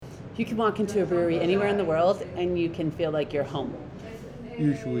you can walk into a brewery anywhere in the world and you can feel like you're home.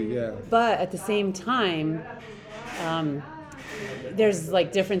 Usually, yeah. But at the same time, there's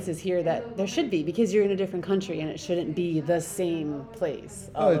like differences here that there should be because you're in a different country and it shouldn't be the same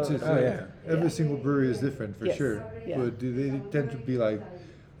place. Every single brewery is different for sure. Yeah. But do they tend to be like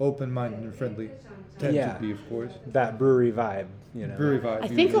open-minded and friendly? Tend to be, of course. That brewery vibe, you know. Brewery vibe. I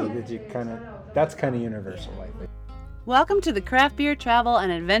think that's kind of universal, I think. Welcome to the Craft Beer Travel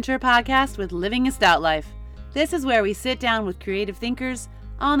and Adventure Podcast with Living a Stout Life. This is where we sit down with creative thinkers,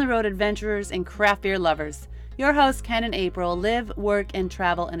 on-the-road adventurers, and craft beer lovers. Your hosts, Ken and April, live, work, and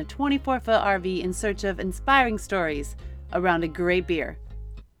travel in a 24-foot RV in search of inspiring stories around a great beer.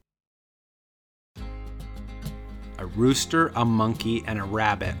 A rooster, a monkey, and a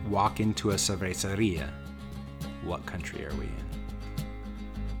rabbit walk into a cerveceria. What country are we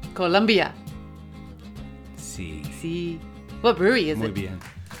in? Colombia. Sí. What brewery is Muy it? bien.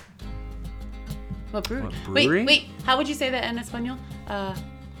 What brewery? What brewery? Wait. How would you say that in español?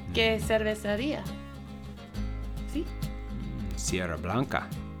 ¿Qué cervecería? Sí? Sierra Blanca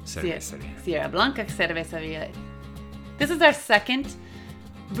Cervecería. Sierra Blanca Cervecería. This is our second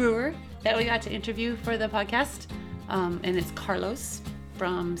brewer that we got to interview for the podcast. And it's Carlos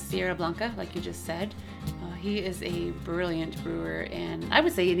from Sierra Blanca, like you just said. He is a brilliant brewer and I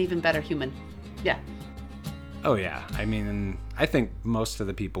would say an even better human. Yeah. Oh, yeah. I mean, I think most of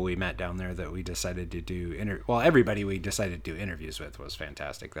the people we met down there that we decided to do everybody we decided to do interviews with was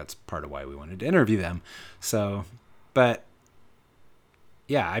fantastic. That's part of why we wanted to interview them. So, but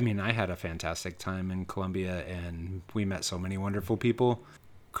yeah, I mean, I had a fantastic time in Colombia and we met so many wonderful people.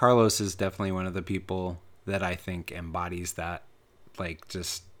 Carlos is definitely one of the people that I think embodies that, like,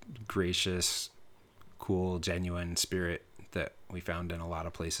 just gracious, cool, genuine spirit that we found in a lot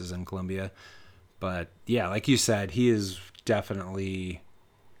of places in Colombia. But yeah, like you said, he is definitely,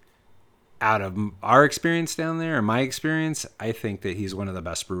 out of our experience down there, or my experience, I think that he's one of the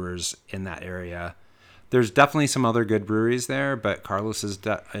best brewers in that area. There's definitely some other good breweries there, but Carlos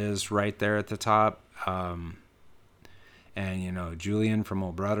is right there at the top. And, you know, Julian from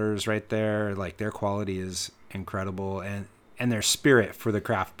Old Brothers right there, like their quality is incredible. And their spirit for the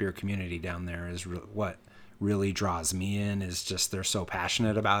craft beer community down there is what really draws me in, is just they're so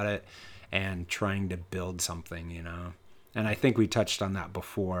passionate about it and trying to build something, you know. And I think we touched on that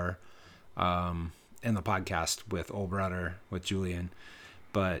before in the podcast with Old Brother, with Julian.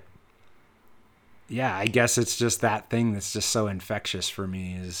 But yeah, I guess it's just that thing that's just so infectious for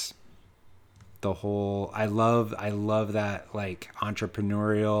me is the whole, I love that like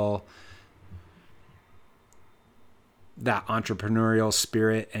entrepreneurial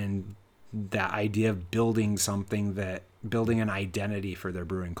spirit and that idea of building an identity for their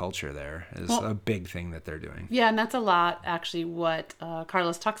brewing culture there is a big thing that they're doing. Yeah, and that's a lot, actually, what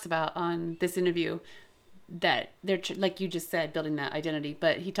Carlos talks about on this interview, that they're, like you just said, building that identity.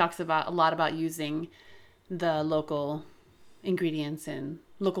 But he talks about a lot about using the local ingredients and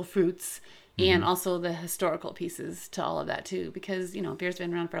local fruits and also the historical pieces to all of that, too. Because, you know, beer's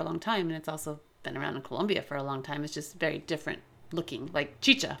been around for a long time, and it's also been around in Colombia for a long time. It's just very different looking, like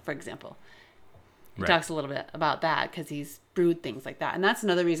chicha, for example. He talks a little bit about that because he's brewed things like that. And that's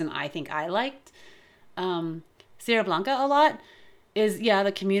another reason I think I liked Sierra Blanca a lot is, yeah,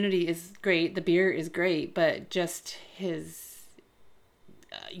 the community is great. The beer is great, but just his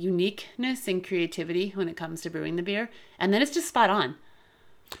uniqueness and creativity when it comes to brewing the beer. And then it's just spot on.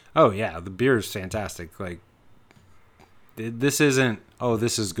 Oh, yeah. The beer is fantastic. Like, this isn't,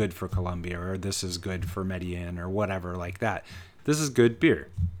 this is good for Colombia or this is good for Medellin or whatever like that. This is good beer,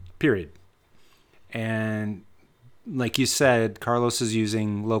 period. And like you said, Carlos is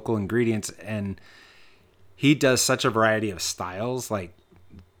using local ingredients and he does such a variety of styles. Like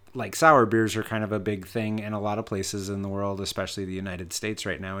sour beers are kind of a big thing in a lot of places in the world, especially the United States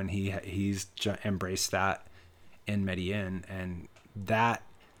right now. And he's embraced that in Medellin. And that,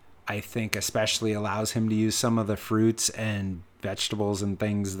 I think, especially allows him to use some of the fruits and vegetables and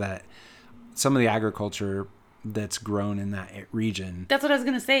things that some of the agriculture that's grown in that region. That's what I was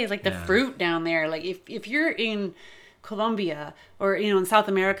going to say, is like the fruit down there. Like if you're in Colombia or, you know, in South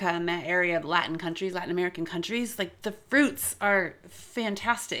America, in that area of Latin American countries, like the fruits are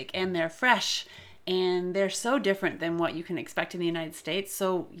fantastic and they're fresh and they're so different than what you can expect in the United States.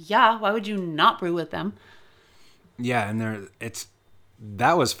 So yeah, why would you not brew with them? Yeah. And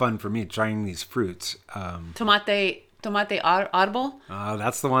that was fun for me, trying these fruits. Tomate arbol.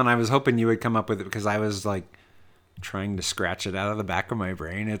 That's the one I was hoping you would come up with, because I was like trying to scratch it out of the back of my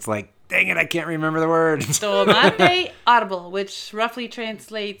brain. It's like, dang it, I can't remember the word. Tomate arbol, which roughly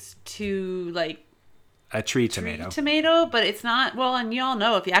translates to like a tree tomato. Tomato, but it's not, well, and you all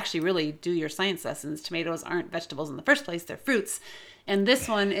know if you actually really do your science lessons, tomatoes aren't vegetables in the first place, they're fruits. And this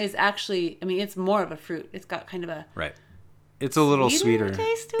one is actually, I mean, it's more of a fruit. It's got kind of a right. It's a little sweeter.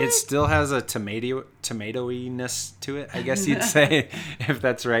 Taste to it still has a tomatoiness to it, I guess you'd say, if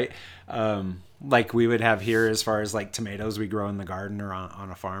that's right. Like we would have here as far as like tomatoes we grow in the garden or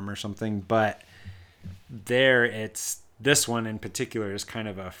on a farm or something. But this one in particular is kind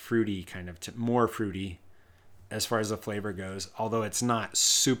of a fruity, kind of more fruity as far as the flavor goes. Although it's not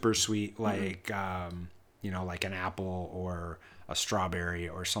super sweet like, like an apple or a strawberry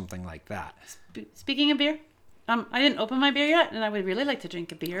or something like that. Speaking of beer, I didn't open my beer yet, and I would really like to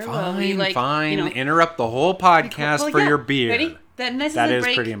drink a beer. Fine. Interrupt the whole podcast for your beer. Ready? That is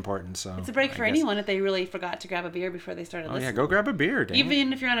pretty important. So it's a break for anyone if they really forgot to grab a beer before they started listening. Yeah, go grab a beer.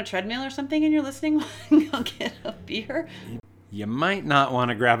 Even if you're on a treadmill or something and you're listening, go get a beer. You might not want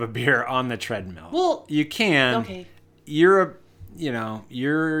to grab a beer on the treadmill. Well, you can. Okay. You're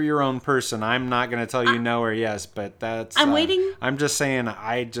your own person. I'm not going to tell you no or yes, but that's... I'm waiting. I'm just saying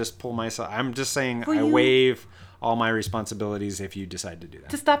I just pull myself... I'm just saying I waive all my responsibilities if you decide to do that.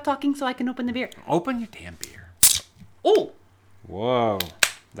 To stop talking so I can open the beer. Open your damn beer. Oh! Whoa.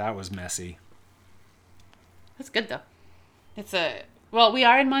 That was messy. That's good, though. We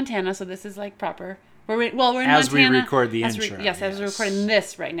are in Montana, so this is like proper. We're in Montana. As we record the intro. As we're recording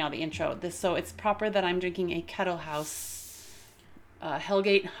this right now, the intro. So it's proper that I'm drinking a Kettle House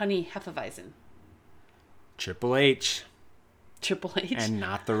Hellgate Honey Hefeweizen. Triple H. Triple H. And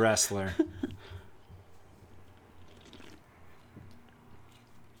not the wrestler.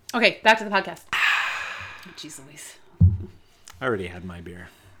 Okay, back to the podcast. Jeez Louise. I already had my beer,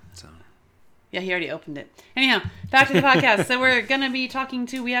 so... Yeah, he already opened it. Anyhow, back to the podcast. So we're going to be talking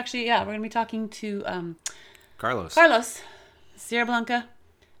to, Carlos, Sierra Blanca.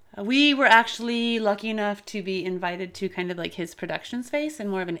 We were actually lucky enough to be invited to kind of like his production space and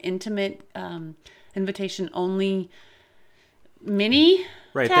more of an intimate, invitation-only mini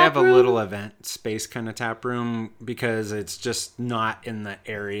Right, they have a little event space kind of tap room because it's just not in the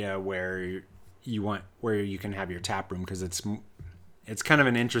area where you can have your tap room because it's kind of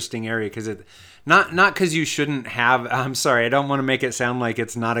an interesting area because not because you shouldn't have. I'm sorry, I don't want to make it sound like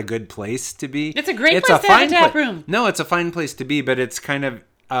it's not a good place to be. It's a great place to have a tap room. No, it's a fine place to be, but it's kind of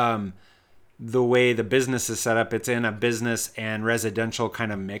the way the business is set up. It's in a business and residential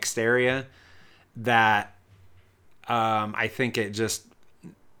kind of mixed area that I think it just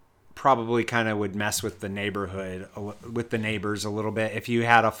probably kind of would mess with the neighborhood, with the neighbors a little bit if you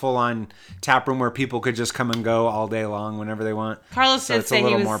had a full-on tap room where people could just come and go all day long whenever they want. Carlos did say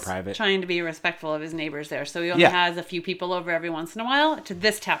he was trying to be respectful of his neighbors there, so he only has a few people over every once in a while to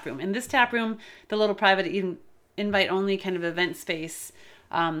this tap room. In this tap room, the little private invite-only kind of event space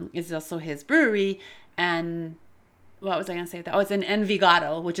is also his brewery. And what was I going to say? It's in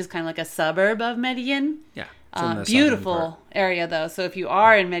Envigado, which is kind of like a suburb of Medellin. Yeah. Beautiful area though. So if you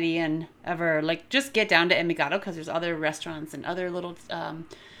are in Medellin ever, just get down to Envigado because there's other restaurants and other little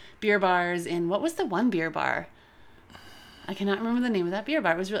beer bars. And what was the one beer bar? I cannot remember the name of that beer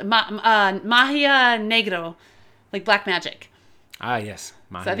bar. It was really Magia Negro, like black magic. Ah, yes.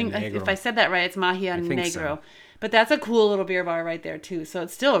 Magia so I think Negro. If I said that right, it's Magia Negro. So. But that's a cool little beer bar right there too. So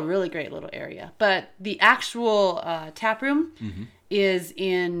it's still a really great little area. But the actual tap room is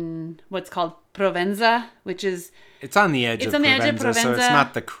in what's called Provenza, which is... It's on the edge of Provenza, so it's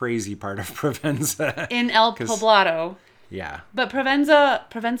not the crazy part of Provenza. In El Poblado. Yeah. But Provenza?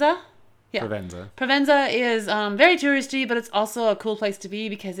 Yeah. Provenza is very touristy, but it's also a cool place to be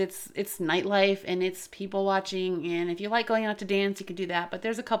because it's nightlife and it's people watching. And if you like going out to dance, you can do that. But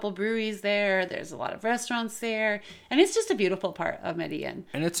there's a couple breweries there. There's a lot of restaurants there. And it's just a beautiful part of Medellin.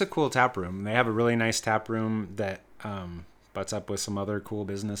 And it's a cool tap room. They have a really nice tap room that... butts up with some other cool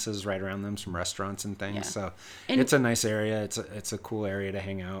businesses right around them, some restaurants and things. Yeah. So it's a nice area. It's a cool area to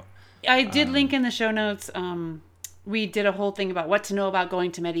hang out. I did link in the show notes. We did a whole thing about what to know about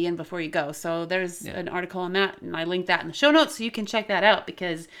going to Medellin before you go. So there's an article on that, and I linked that in the show notes so you can check that out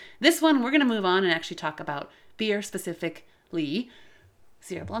because this one we're going to move on and actually talk about beer specifically,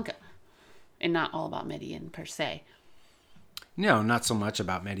 Sierra Blanca, and not all about Medellin per se. No, not so much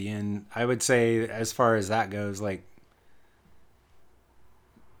about Medellin. I would say as far as that goes,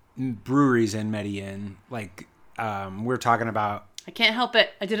 breweries in Medellin, we're talking about. I can't help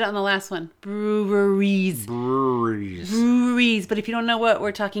it. I did it on the last one. Breweries. But if you don't know what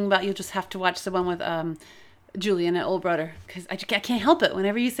we're talking about, you'll just have to watch the one with Julian at Old Brother because I can't help it.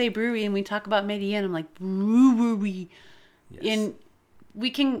 Whenever you say brewery and we talk about Medellin, I'm like brewery. Yes. And we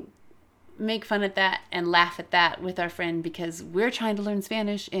can make fun at that and laugh at that with our friend because we're trying to learn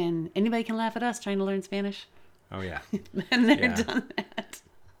Spanish and anybody can laugh at us trying to learn Spanish. Oh, yeah. And they're done that.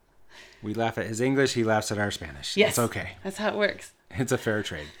 We laugh at his English. He laughs at our Spanish. Yes. It's okay. That's how it works. It's a fair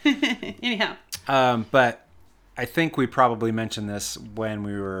trade. Anyhow. But I think we probably mentioned this when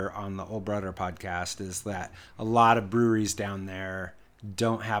we were on the Old Brother podcast, is that a lot of breweries down there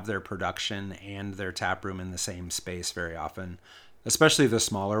don't have their production and their tap room in the same space very often, especially the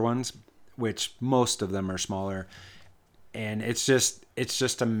smaller ones, which most of them are smaller. And it's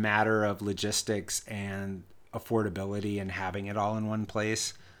just a matter of logistics and affordability and having it all in one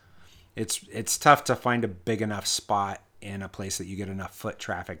place. It's tough to find a big enough spot in a place that you get enough foot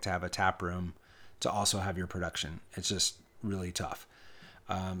traffic to have a tap room to also have your production. It's just really tough.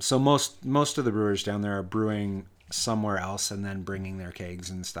 So most of the brewers down there are brewing somewhere else and then bringing their kegs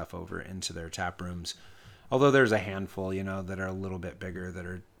and stuff over into their tap rooms. Although there's a handful, that are a little bit bigger that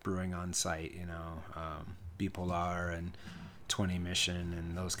are brewing on site, Bipolar and 20 Mission,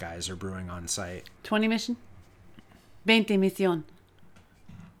 and those guys are brewing on site. 20 Mission? 20 Misión.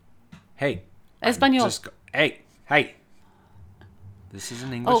 Hey. Español. Hey. This is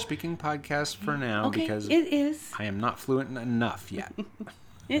an English-speaking podcast for now because it is. I am not fluent enough yet.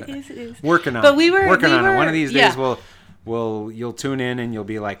 It is. Working on it. One of these days you'll tune in and you'll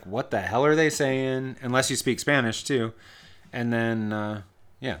be like, what the hell are they saying? Unless you speak Spanish too. And then,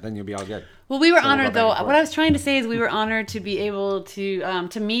 then you'll be all good. Well, we were honored though. What I was trying to say is we were honored to be able to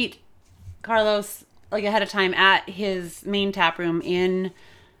meet Carlos like ahead of time at his main tap room in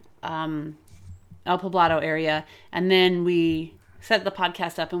El Poblado area. And then we set the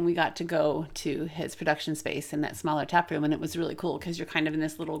podcast up and we got to go to his production space in that smaller tap room, and it was really cool because you're kind of in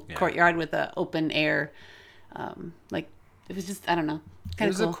this little courtyard with the open air. It was just, I don't know,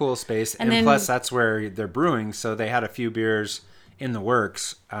 kind of cool. It was a cool space, and then, plus that's where they're brewing, so they had a few beers in the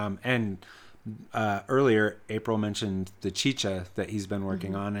works. Earlier April mentioned the chicha that he's been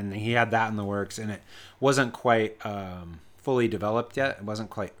working on, and he had that in the works, and it wasn't quite fully developed yet. It wasn't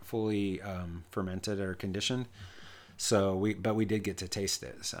quite fully fermented or conditioned. So we did get to taste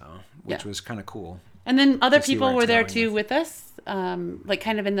it, which was kind of cool. And then other people were there too with us, like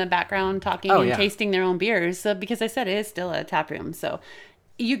kind of in the background talking and tasting their own beers. So because I said it is still a tap room, so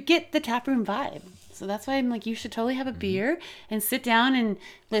you get the tap room vibe. So that's why I'm like, you should totally have a beer and sit down and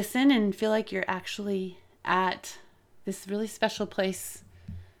listen and feel like you're actually at this really special place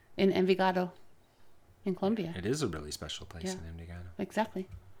in Envigado, in Colombia. It is a really special place in Envigado. Exactly.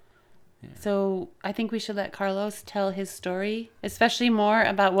 Yeah. So I think we should let Carlos tell his story, especially more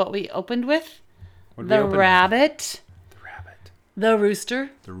about what we opened with. The rabbit. The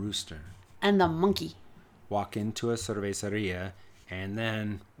rooster. And the monkey. Walk into a cerveceria and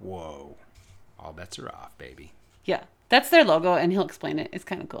then, whoa, all bets are off, baby. Yeah, that's their logo and he'll explain it. It's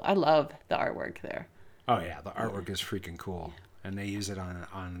kind of cool. I love the artwork there. Oh yeah, the artwork is freaking cool. And they use it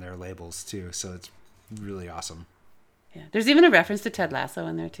on their labels too, so it's really awesome. Yeah, there's even a reference to Ted Lasso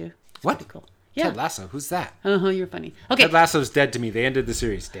in there too. It's what? Pretty cool. Yeah. Ted Lasso? Who's that? Oh, you're funny. Okay. Ted Lasso's dead to me. They ended the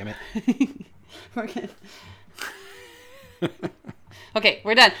series. Damn it. We're good. Okay,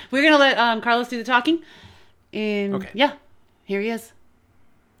 we're done. We're gonna let Carlos do the talking. And yeah, here he is.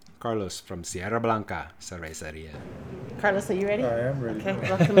 Carlos from Sierra Blanca Cervecería. Carlos, are you ready? I am ready. Okay,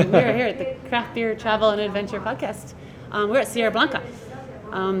 welcome. We're here at the Craft Beer Travel and Adventure Podcast. We're at Sierra Blanca.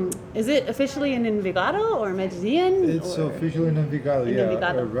 Is it officially in Envigado or Medellin? It's officially in Envigado,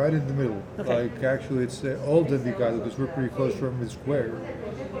 Envigado. Right in the middle. Okay. Like, actually, it's old Envigado because we're pretty close from the square.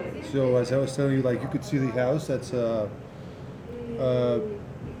 So, as I was telling you, like, you could see the house. That's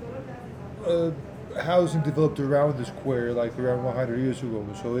housing developed around the square, like around 100 years ago.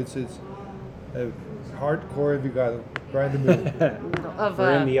 So it's a hardcore Envigado, right in the middle.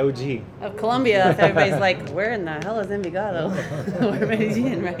 We're in the OG. Of Colombia. So everybody's like, where in the hell is Envigado? Or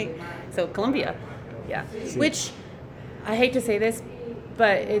Medellin, right? So Colombia. Yeah. Which, I hate to say this,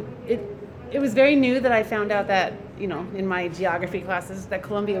 but it was very new that I found out that, in my geography classes, that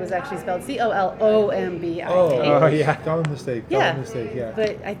Colombia was actually spelled Colombia. Oh yeah. Common mistake. Yeah.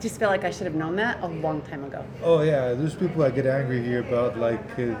 But I just feel like I should have known that a long time ago. Oh yeah, there's people that get angry here about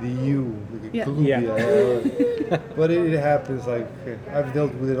like the U, like Colombia. But it happens. Like I've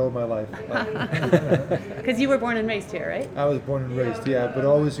dealt with it all my life. Because you were born and raised here, right? I was born and raised, but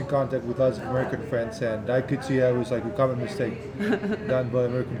always in contact with lots of American friends, and I could see that was like a common mistake done by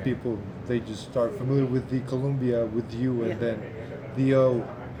American people. They just start familiar with the Colombia with you, and then the O.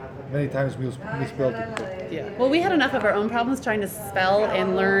 Many times misspelled it. Yeah. Well, we had enough of our own problems trying to spell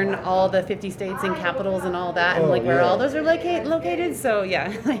and learn all the 50 states and capitals and all that, and where all those are located. So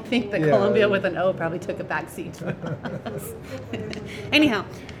yeah, I think the Colombia with an O probably took a back seat. Anyhow,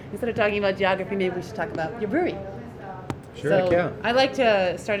 instead of talking about geography, maybe we should talk about your brewery. Sure. So yeah. I like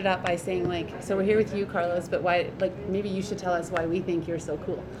to start it out by saying, like, so we're here with you, Carlos, but why, like, maybe you should tell us why we think you're so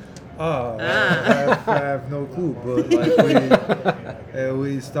cool. I have no clue, but like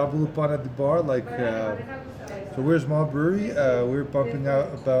we stumbled upon at the bar, like so we're a small brewery. We're pumping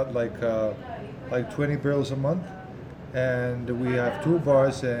out about like 20 barrels a month, and we have 2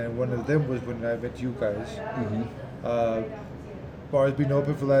 bars, and one of them was when I met you guys. Bar's been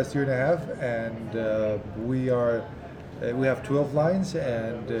open for the last year and a half, and we have 12 lines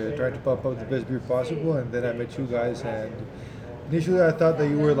and trying to pump out the best beer possible. And then I met you guys, and initially I thought that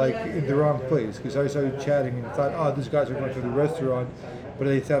you were like in the wrong place because I saw you chatting and thought, oh, these guys are going to the restaurant, but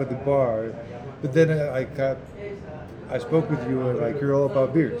they sat at the bar. But then I spoke with you and like you're all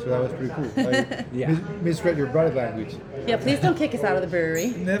about beer, so that was pretty cool. I Yeah. misread your body language. Yeah, please don't kick us out of the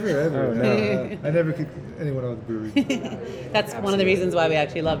brewery. Never ever. Oh, no. I never kicked anyone out of the brewery. That's one of the reasons why we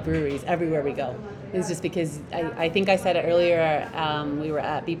actually love breweries everywhere we go. It's just because I think I said it earlier, we were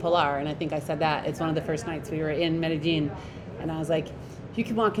at Bipolar, and I think I said that. It's one of the first nights we were in Medellin, and I was like, you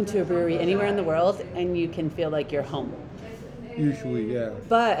can walk into a brewery anywhere in the world, and you can feel like you're home. Usually, yeah.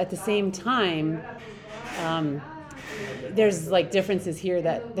 But at the same time, there's like differences here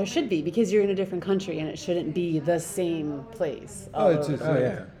that there should be because you're in a different country and it shouldn't be the same place. Oh, it's just,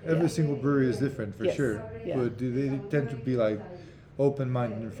 yeah. every single brewery is different for Yes. sure. Yeah. But they tend to be like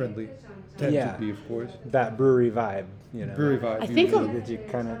open-minded and friendly. Tend Yeah. to be, of course. That brewery vibe, you know. Brewery vibe. I think usually. That you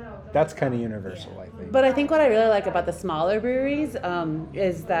that's kind of universal, I think. But I think what I really like about the smaller breweries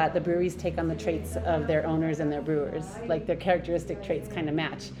is that the breweries take on the traits of their owners and their brewers. Like their characteristic traits kind of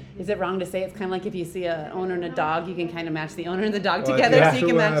match. Is it wrong to say it's kind of like if you see an owner and a dog, you can kind of match the owner and the dog Well, together, yeah, so you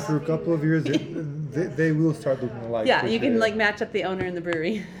can match. after a couple of years, they will start looking alike. Yeah, for you can sure. like match up the owner and the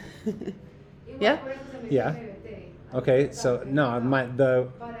brewery. Yeah. Yeah. Okay, so no,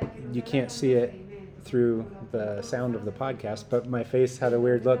 you can't see it through the sound of the podcast, but my face had a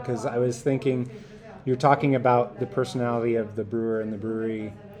weird look because I was thinking you're talking about the personality of the brewer and the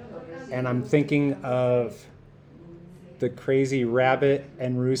brewery, and I'm thinking of the crazy rabbit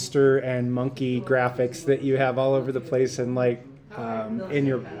and rooster and monkey graphics that you have all over the place, and like in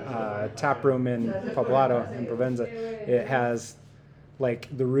your tap room in Poblado in Provenza, it has like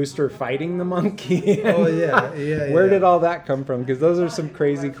the rooster fighting the monkey. Oh yeah. Where did all that come from? Because those are some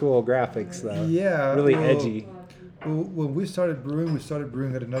crazy cool graphics, though. Yeah, really well, edgy. Well, when we started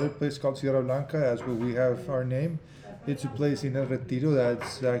brewing at another place called Sierra Blanca, that's where we have our name. It's a place in El Retiro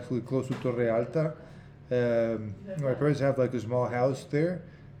that's actually close to Torre Alta. My parents have like a small house there,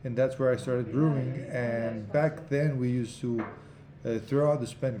 and that's where I started brewing. And back then we used to throw out the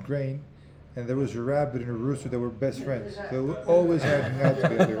spent grain, and there was a rabbit and a rooster that were best friends. They were always hanging out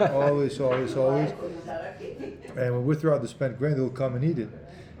together, always. And when we throw out the spent grain, they'll come and eat it.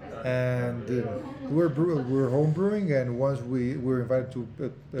 And we're home brewing, and once we were invited to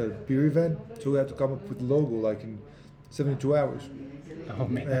a beer event, so we had to come up with a logo like in 72 hours. Oh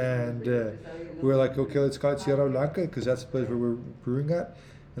man. And we were like, okay, let's call it Sierra Blanca because that's the place where we're brewing at,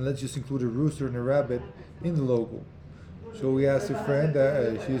 and let's just include a rooster and a rabbit in the logo. So we asked a friend,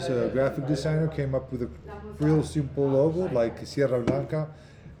 she's a graphic designer, came up with a real simple logo like Sierra Blanca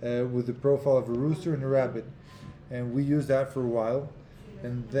with the profile of a rooster and a rabbit. And we used that for a while.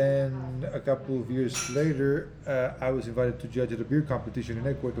 And then a couple of years later, I was invited to judge at a beer competition in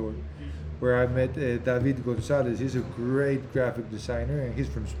Ecuador, where I met David Gonzalez. He's a great graphic designer, and he's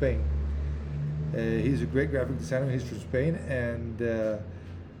from Spain. He's a great graphic designer. He's from Spain, and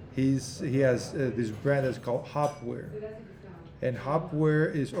he has this brand that's called Hopware. And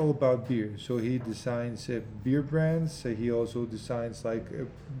Hopware is all about beer. So he designs beer brands. He also designs like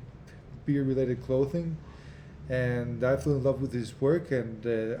beer-related clothing. And I fell in love with his work and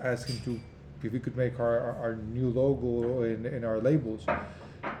asked him if we could make our new logo in our labels.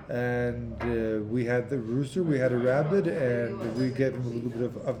 And we had the rooster, we had a rabbit, and we gave him a little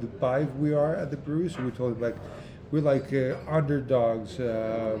bit of the vibe we are at the brewery. So we told him like, we're like underdogs.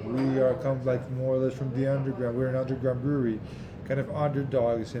 We are come like more or less from the underground. We're an underground brewery, kind of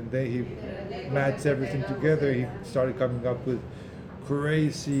underdogs. And then he matched everything together. He started coming up with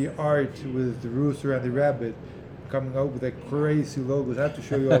crazy art with the rooster and the rabbit, coming up with like crazy logos. I have to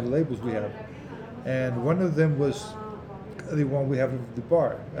show you all the labels we have. And one of them was the one we have at the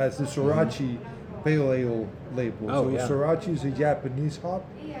bar. That's the Sorachi Pale Ale label. Oh, so yeah. Sorachi is a Japanese hop,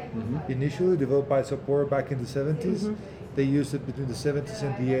 initially developed by Sapporo back in the 70s. They used it between the 70s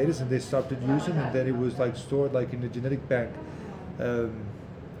and the 80s, and they stopped using it, and then it was like stored like in a genetic bank. I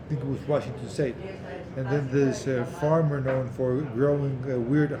think it was Washington State. And then this farmer known for growing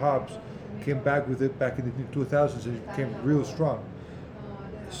weird hops came back with it back in the 2000s, and it became real strong.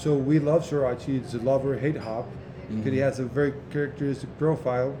 So we love Sorachi. It's a love or hate hop because he has a very characteristic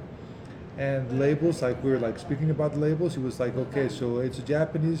profile. And labels, like we were like speaking about the labels, he was like, okay, so it's a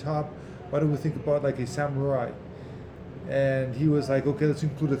Japanese hop. Why don't we think about like a samurai? And he was like, okay, let's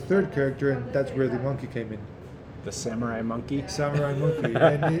include a third character, and that's where the monkey came in. The samurai monkey. Samurai monkey,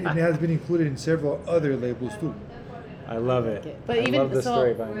 and it has been included in several other labels too. I love it. But I even love the so,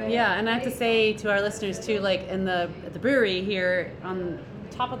 story behind that. yeah, and I have to say to our listeners too, like at the brewery here on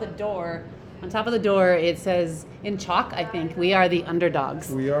top of the door. On top of the door, it says in chalk, I think, "We are the underdogs."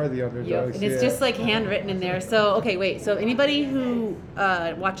 We are the underdogs. And it's just like handwritten in there. So, okay, wait. So anybody who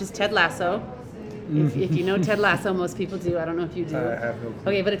watches Ted Lasso, if you know Ted Lasso, most people do. I don't know if you do. I have no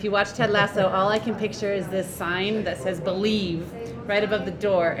clue. Okay, but if you watch Ted Lasso, all I can picture is this sign that says "Believe" right above the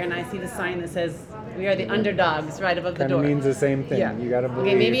door, and I see the sign that says "We are the underdogs" right above the Kind door. of means the same thing. Yeah. You gotta believe.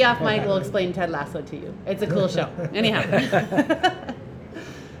 Okay, maybe off mic we'll explain Ted Lasso to you. It's a cool show. Anyhow.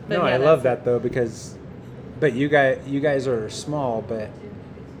 But No, yeah, I love that's- that though because, but you guys are small, but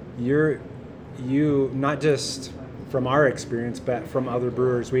you not just from our experience, but from other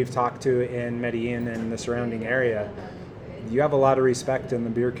brewers we've talked to in Medellin and the surrounding area, you have a lot of respect in the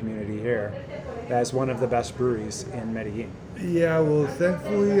beer community here. As one of the best breweries in Medellin. Yeah, well,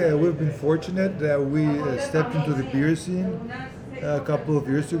 thankfully, we've been fortunate that we stepped into the beer scene a couple of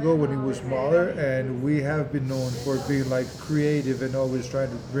years ago when it was smaller, and we have been known for being like creative and always trying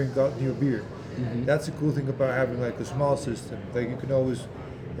to bring out new beer. Mm-hmm. That's the cool thing about having like a small system. Like you can always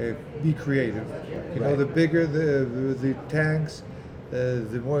be creative. You know, the bigger the tanks,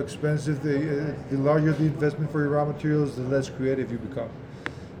 the more expensive, the larger the investment for your raw materials, the less creative you become.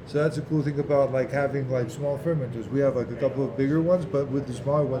 So that's a cool thing about like having like small fermenters. We have like a couple of bigger ones, but with the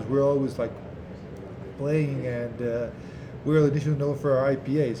smaller ones, we're always like playing, and we're initially known for our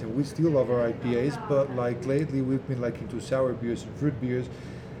IPAs, and we still love our IPAs. But like lately, we've been like into sour beers and fruit beers,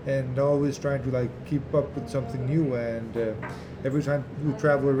 and always trying to like keep up with something new. And every time we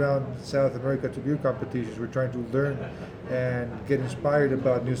travel around South America to beer competitions, we're trying to learn and get inspired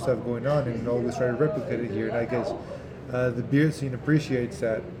about new stuff going on, and always try to replicate it here. And I guess the beer scene appreciates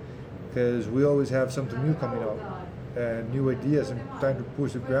that, because we always have something new coming up and new ideas, and trying to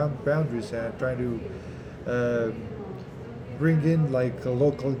push the boundaries and trying to bring in like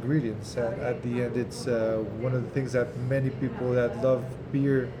local ingredients. At the end, it's one of the things that many people that love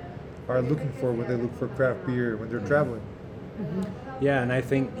beer are looking for when they look for craft beer when they're traveling. Mm-hmm. Yeah, and I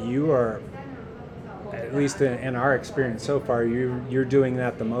think you are, at least in our experience so far, you're doing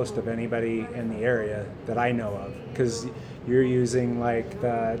that the most of anybody in the area that I know of, because you're using like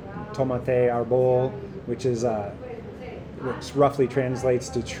the tomate arbol, which roughly translates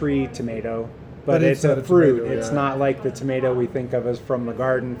to tree tomato, but it's a fruit. Tomato, it's not like the tomato we think of as from the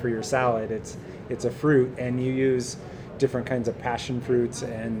garden for your salad. It's a fruit, and you use different kinds of passion fruits,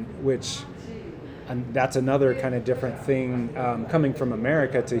 and that's another kind of different thing coming from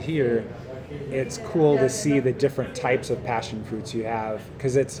America to here. It's cool to see the different types of passion fruits you have,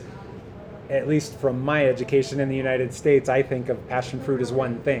 because it's, at least from my education in the United States, I think of passion fruit as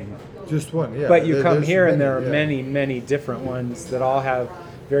one thing. Just one, yeah. But you come there's here and there are many, many different ones that all have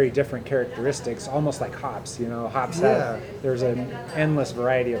very different characteristics, almost like hops. You know, hops have, there's an endless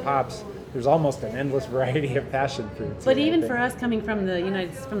variety of hops. There's almost an endless variety of passion fruits. But even for us coming from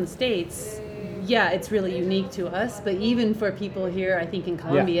the States, yeah, it's really unique to us. But even for people here, I think in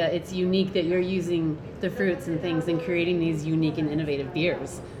Colombia, it's unique that you're using the fruits and things and creating these unique and innovative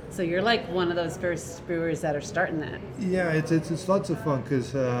beers. So you're like one of those first brewers that are starting that. Yeah, it's lots of fun,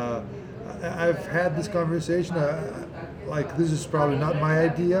 because I've had this conversation. Like, this is probably not my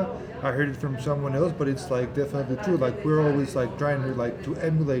idea. I heard it from someone else, but it's like definitely true. Like, we're always like trying to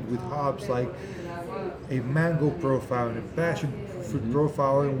emulate with hops like a mango profile and a passion fruit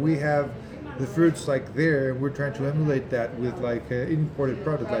profile, and we have the fruits like there, and we're trying to emulate that with like an imported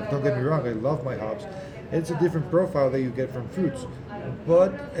product. Like, don't get me wrong, I love my hops. It's a different profile that you get from fruits,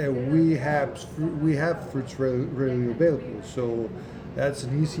 but we have fruits readily available. So that's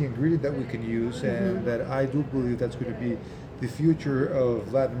an easy ingredient that we can use, and that I do believe that's going to be the future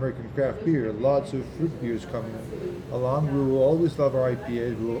of Latin American craft beer. Lots of fruit beers coming along. We will always love our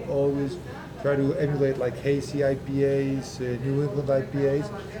IPAs. We will always try to emulate like hazy IPAs, New England IPAs,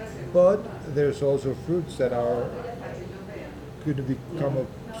 but there's also fruits that are going to become a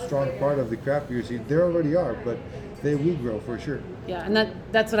strong part of the craft beer scene. They already are, but they will grow for sure. Yeah, and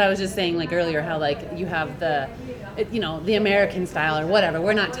that's what I was just saying like earlier, how like you have the American style or whatever.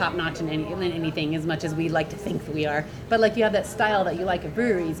 We're not top notch in anything as much as we like to think that we are. But like you have that style that you like of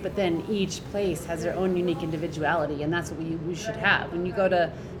breweries, but then each place has their own unique individuality, and that's what we should have. When you go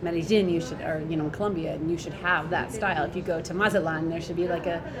to Medellin, Colombia, and you should have that style. If you go to Mazatlan, there should be like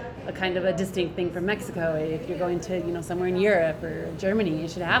a kind of a distinct thing from Mexico. If you're going to somewhere in Europe or Germany, you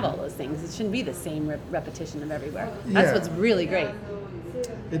should have all those things. It shouldn't be the same repetition of everywhere. That's what's really great.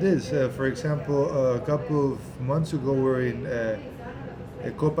 It is. For example, a couple of months ago, we were in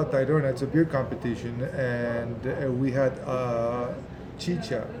Copa Tayrona. It's a beer competition, and we had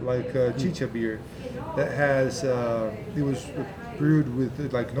chicha, chicha beer, that has. It was brewed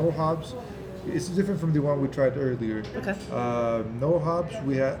with like no hops. It's different from the one we tried earlier. Okay. No hops.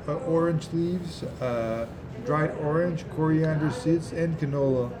 We had orange leaves, dried orange, coriander seeds, and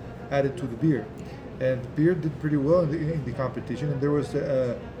canola added to the beer. And beer did pretty well in the competition. And there was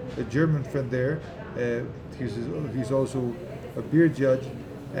a German friend there. He's also a beer judge.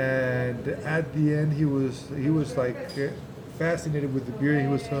 And at the end, he was like fascinated with the beer. He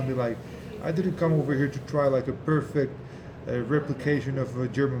was telling me like, I didn't come over here to try like a perfect replication of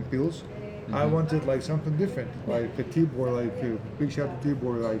German Pils. Mm-hmm. I wanted like something different, like a Tibor, like a big shout to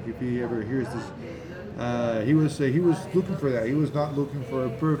Tibor, like if he ever hears this. He was looking for that. He was not looking for a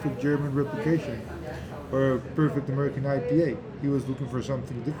perfect German replication or a perfect American IPA. He was looking for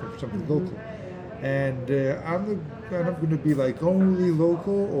something different, something local. And I'm not going to be like only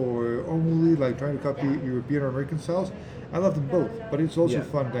local or only like trying to copy European or American styles. I love them both, but it's also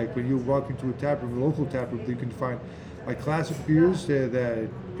fun. Like when you walk into a tap room, a local tap room, you can find like classic beers that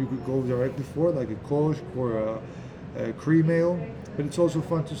you could go directly for, like a Kolsch or a cream ale. But it's also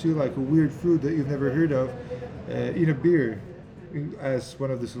fun to see like a weird fruit that you've never heard of in a beer as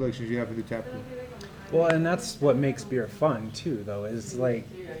one of the selections you have in the tap room. Well, and that's what makes beer fun too, though, is like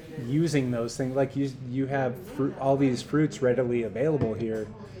using those things. Like you have all these fruits readily available here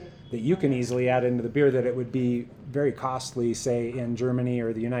that you can easily add into the beer that it would be very costly, say, in Germany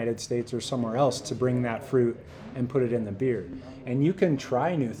or the United States or somewhere else to bring that fruit and put it in the beer. And you can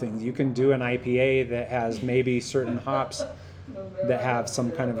try new things. You can do an IPA that has maybe certain hops that have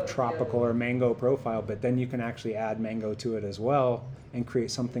some kind of tropical or mango profile, but then you can actually add mango to it as well and create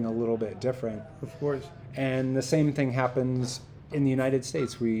something a little bit different. Of course. And the same thing happens in the United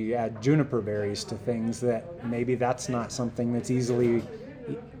States. We add juniper berries to things that maybe that's not something that's easily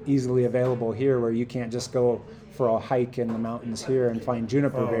available here, where you can't just go for a hike in the mountains here and find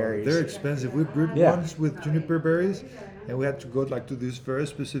juniper berries. They're expensive. We brewed ones with juniper berries, and we had to go like to this very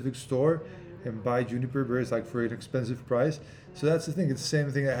specific store and buy juniper berries like for an expensive price. So that's the thing. It's the same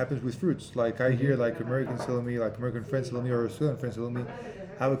thing that happens with fruits. Like I hear like Americans telling me, like American friends telling me, or Australian friends telling me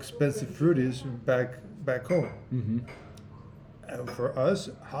how expensive fruit is back home. Mm-hmm. For us,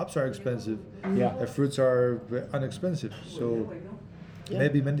 hops are expensive. Yeah. Fruits are inexpensive. So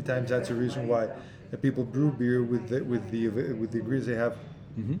maybe many times that's a reason why people brew beer with the ingredients they have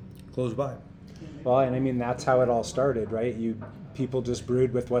close by. Well, and I mean that's how it all started, right? People just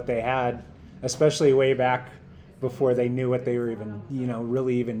brewed with what they had, especially way back before they knew what they were even,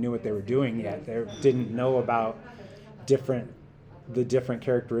 really even knew what they were doing yet. They didn't know about the different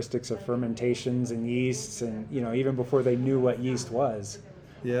characteristics of fermentations and yeasts, and even before they knew what yeast was.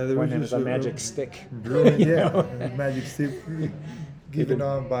 Yeah, there was a magic stick. Brewing, magic stick given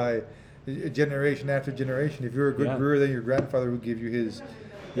on by generation after generation. If you're a good brewer, then your grandfather would give you his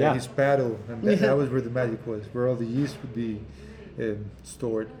paddle, and that was where the magic was, where all the yeast would be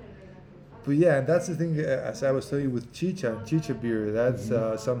stored. But and that's the thing, as I was telling you with chicha beer, that's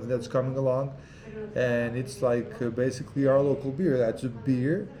something that's coming along, and it's like basically our local beer. That's a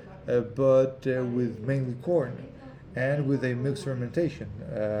beer, but with mainly corn and with a mixed fermentation.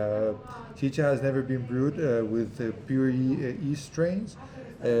 Chicha has never been brewed with pure yeast strains,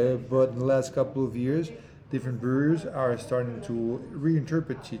 but in the last couple of years, different brewers are starting to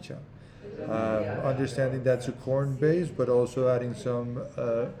reinterpret chicha. Understanding that's a corn base, but also adding some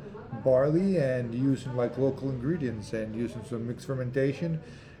barley and using like local ingredients and using some mixed fermentation,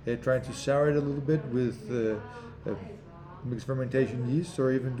 trying to sour it a little bit with mixed fermentation yeast,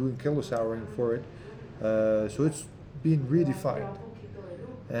 or even doing kilo souring for it. So it's being redefined,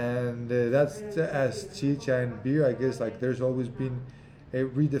 and that's as chicha and beer. I guess like there's always been a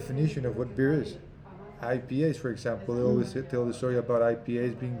redefinition of what beer is. IPAs, for example, they always tell the story about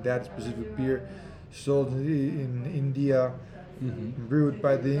IPAs being that specific beer sold in India, brewed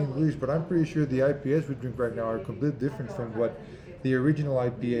by the English, but I'm pretty sure the IPAs we drink right now are completely different from what the original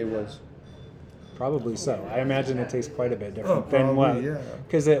IPA was. Probably so. I imagine it tastes quite a bit different than probably, what, yeah.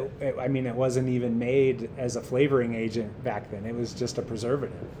 because it wasn't even made as a flavoring agent back then. It was just a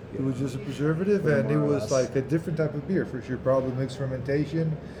preservative. It was just a preservative, and it More or was less. like a different type of beer for sure. Probably mixed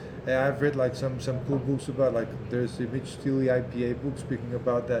fermentation. And I've read like some cool books about, like, there's the Mitch Steele IPA book speaking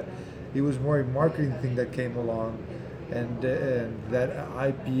about that. It was more a marketing thing that came along, and that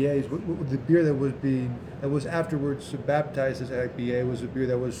IPAs, the beer that was afterwards baptized as IPA, was a beer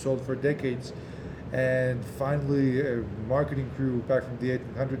that was sold for decades. And finally, a marketing crew back from the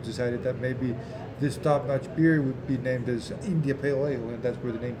 1800s decided that maybe this top-notch beer would be named as India Pale Ale, and that's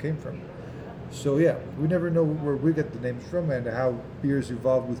where the name came from. So yeah, we never know where we get the names from and how beers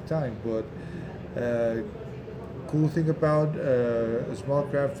evolve with time. But cool thing about a small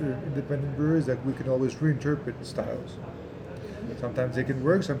craft independent brewery is that we can always reinterpret styles. Sometimes they can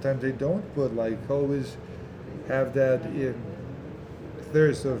work, sometimes they don't, but like always have that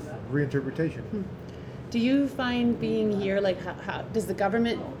thirst of reinterpretation. Do you find being here, like, how does the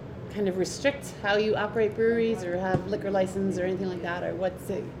government kind of restrict how you operate breweries or have liquor license or anything like that, or what's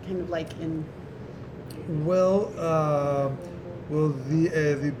it kind of like in? Well,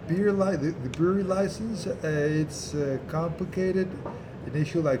 the brewery license, it's complicated. An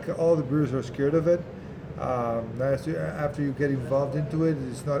issue, like all the brewers are scared of it. After you get involved into it,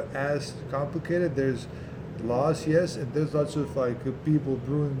 it's not as complicated. There's laws, yes, and there's lots of like people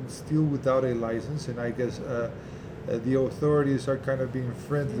brewing still without a license, and I guess the authorities are kind of being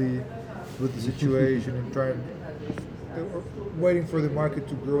friendly with the situation and waiting for the market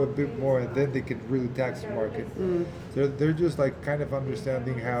to grow a bit more, and then they can really tax the market. So they're just like kind of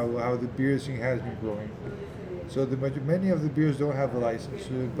understanding how the beer scene has been growing. So many of the beers don't have a license,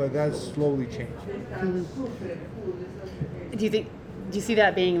 but that's slowly changing. Do you see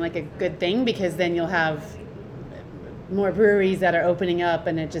that being like a good thing, because then you'll have more breweries that are opening up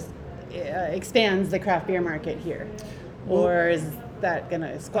and it just expands the craft beer market here, or is that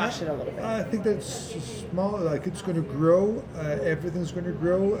gonna squash it a little bit? I think that's small. Like, it's going to grow. Everything's going to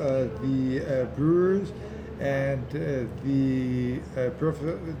grow. The brewers and the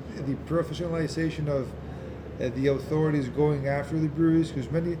professionalization of the authorities going after the breweries, because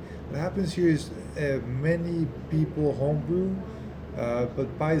what happens here is many people homebrew,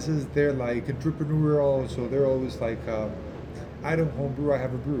 but Paisas, they're like entrepreneurial, so they're always like, I don't homebrew, I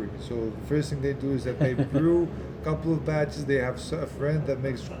have a brewery. So the first thing they do is that they brew a couple of batches. They have a friend that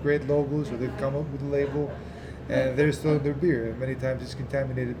makes great logos, so they come up with a label, and they're still in their beer. And many times it's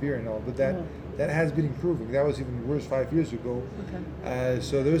contaminated beer and all, but that has been improving. That was even worse 5 years ago. Okay.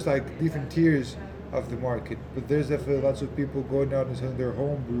 So there's like different tiers of the market, but there's definitely lots of people going out and selling their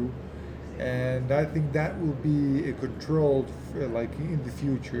home brew, and I think that will be controlled like in the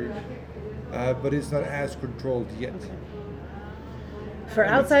future, but it's not as controlled yet. Okay. For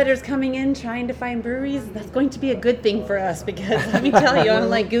outsiders coming in trying to find breweries, that's going to be a good thing for us, because let me tell you, on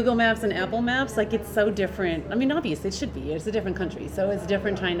like Google Maps and Apple Maps, like, it's so different. I mean, obviously it should be. It's a different country, so it's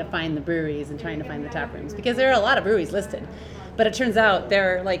different trying to find the breweries and trying to find the tap rooms, because there are a lot of breweries listed, but it turns out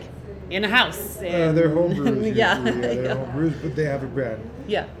they're like in a house. And They're home brewers. Yeah. They're home brewers, but they have a brand.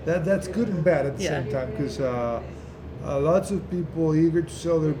 Yeah. That's good and bad at the same time, because lots of people eager to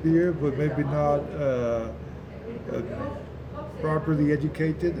sell their beer, but maybe not properly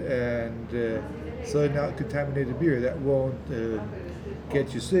educated, and selling out contaminated beer that won't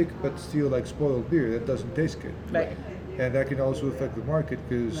get you sick, but still like spoiled beer that doesn't taste good. Right. And that can also affect the market,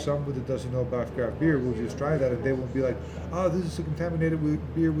 because someone that doesn't know about craft beer will just try that, and they won't be like, oh, this is a contaminated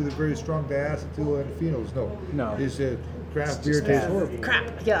beer with a very strong diacetyl and phenols. No. It's a craft beer tastes horrible.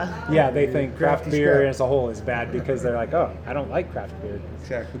 Crap. Yeah. Yeah, they think craft Craft is beer crap. as a whole is bad because they're like, oh, I don't like craft beer.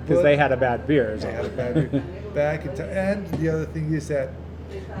 Exactly. Because But they had a bad beer. they had a bad beer back in time. And the other thing is that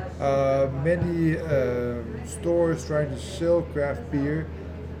many stores trying to sell craft beer,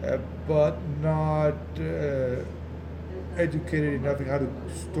 but not educated enough in how to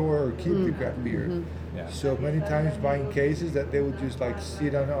store or keep the craft beer. Mm-hmm. Yeah. So many times buying cases that they would just like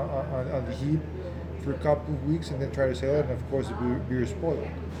sit on the heat for a couple of weeks and then try to sell it, and of course the beer is spoiled.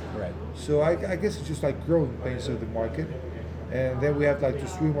 Right. So I guess it's just like growing pains of the market, and then we have like to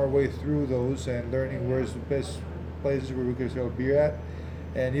swim our way through those and learning where's the best places where we can sell beer at,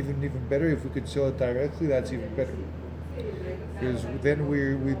 and even better if we could sell it directly, that's even better, because then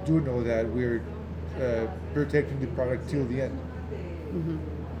we do know that we're protecting the product till the end. Mm-hmm.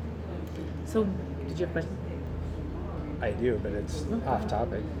 So, did you have a question? I do, but it's off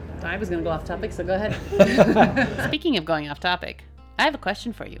topic. I was going to go off topic, so go ahead. Speaking of going off topic, I have a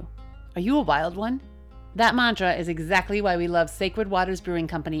question for you. Are you a wild one? That mantra is exactly why we love Sacred Waters Brewing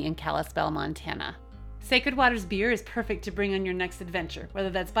Company in Kalispell, Montana. Sacred Waters beer is perfect to bring on your next adventure, whether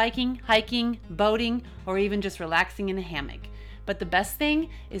that's biking, hiking, boating, or even just relaxing in a hammock. But the best thing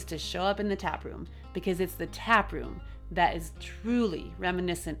is to show up in the tap room, because it's the tap room that is truly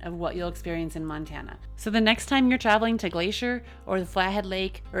reminiscent of what you'll experience in Montana. So the next time you're traveling to Glacier or the Flathead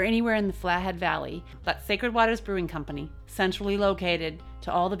Lake or anywhere in the Flathead Valley, let Sacred Waters Brewing Company, centrally located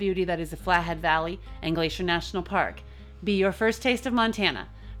to all the beauty that is the Flathead Valley and Glacier National Park, be your first taste of Montana.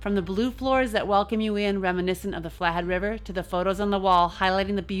 From the blue floors that welcome you in, reminiscent of the Flathead River, to the photos on the wall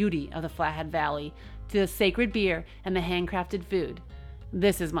highlighting the beauty of the Flathead Valley, to the sacred beer and the handcrafted food.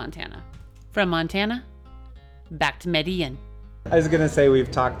 This is Montana. From Montana, back to Medellin. I was gonna say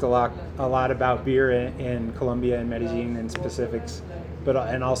we've talked a lot about beer in Colombia and Medellin in specifics,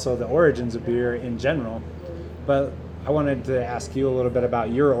 and also the origins of beer in general. But I wanted to ask you a little bit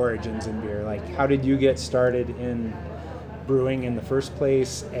about your origins in beer. Like, how did you get started in brewing in the first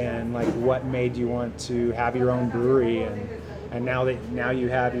place, and like what made you want to have your own brewery, and now you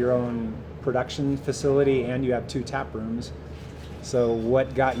have your own production facility and you have 2 tap rooms. So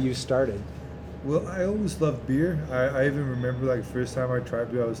what got you started? Well, I always loved beer. I even remember like first time I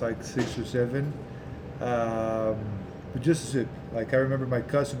tried beer, I was like 6 or 7. But just a sip. Like I remember my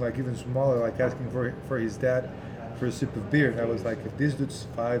cousin, like even smaller, like asking for his dad for a sip of beer. And I was like, if this dude's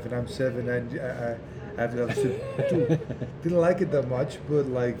 5 and I'm 7, I have to have a sip too. Didn't like it that much, but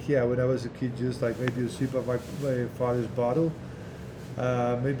like yeah, when I was a kid, just like maybe a sip of my father's bottle.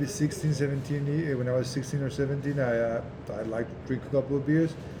 Maybe 16, 17, when I was 16 or 17, I liked to drink a couple of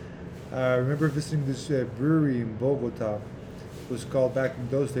beers. I remember visiting this brewery in Bogota. It was called, back in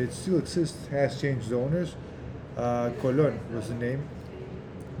those days, still exists, has changed the owners. Colón was the name.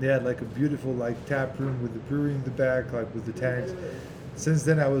 They had like a beautiful like tap room with the brewery in the back, like with the tanks. Since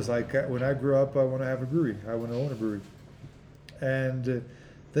then I was like, when I grow up, I want to have a brewery. I want to own a brewery. And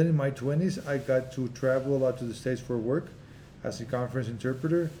then in my 20s, I got to travel a lot to the States for work as a conference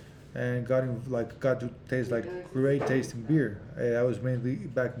interpreter, and got to taste like great tasting beer. I was mainly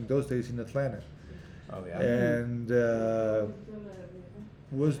back in those days in Atlanta. Oh yeah. And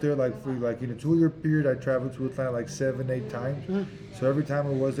was there like for like in a 2-year period. I traveled to Atlanta like 7, 8 times. So every time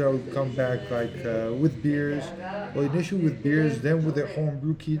I was there, I would come back like with beers. Well, initially with beers, then with the home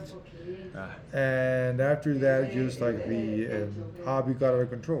brew kits. And after that, just like the hobby got out of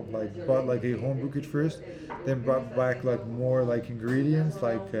control. Like bought like a home brew kit first, then brought back like more like ingredients,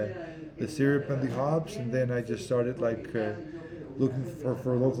 like the syrup and the hops, and then I just started like looking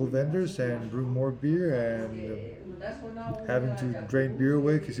for local vendors and brew more beer, and having to drain beer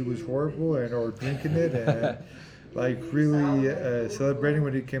away because it was horrible, and or drinking it, and like really celebrating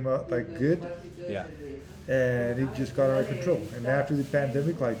when it came out like good. Yeah. And it just got out of control. And after the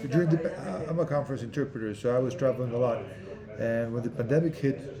pandemic, like I'm a conference interpreter, so I was traveling a lot. And when the pandemic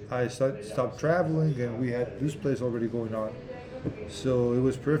hit, I stopped traveling, and we had this place already going on. So it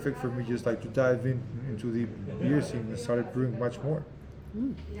was perfect for me just like to dive into the beer scene and started brewing much more.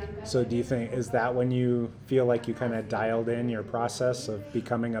 So do you think, is that when you feel like you kind of dialed in your process of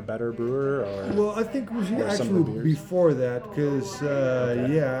becoming a better brewer? Or well, I think it was actually before that, because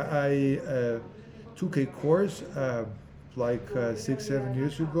I took a course like 6-7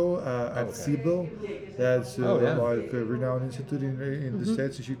 years ago at CBIL. That's like a renowned institute in the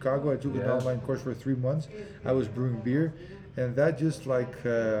States, in Chicago. I took an online course for 3 months. I was brewing beer, and that just like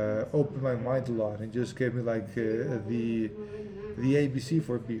opened my mind a lot and just gave me like the ABC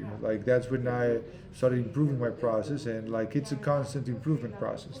for beer. Like that's when I started improving my process, and like it's a constant improvement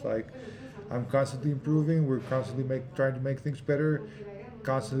process. Like I'm constantly improving. We're constantly trying to make things better,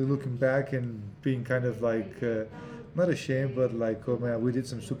 constantly looking back and being kind of like not ashamed, but like, oh man, we did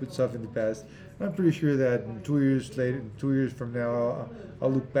some stupid stuff in the past. I'm pretty sure that 2 years later, 2 years from now,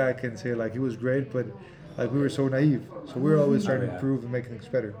 I'll look back and say like it was great, but like we were so naive. So we're always trying to improve and make things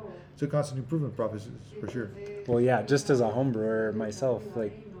better. It's a constant improvement process for sure. Well, yeah, just as a home brewer myself,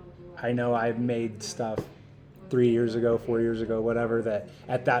 like I know I've made stuff 3 years ago, 4 years ago, whatever, that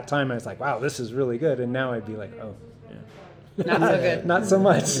at that time I was like, wow, this is really good. And now I'd be like, oh, Not so good. not so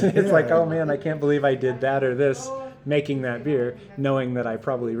much. It's like, oh man, I can't believe I did that or this, making that beer, knowing that I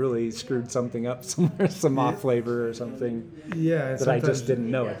probably really screwed something up somewhere, some off flavor or something that I just didn't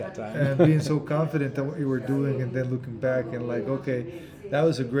know at that time. And being so confident in what you were doing, and then looking back and like, okay, that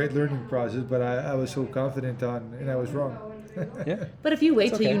was a great learning process, but I was so confident and I was wrong. Yeah. But if you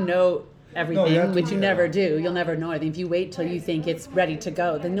wait till you know everything, which you never do, you'll never know anything. If you wait till you think it's ready to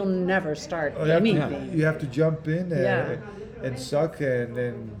go, then you'll never start anything. You have to jump in and suck and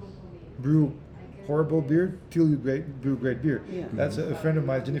then brew horrible beer till you brew great beer. Yeah. That's a friend of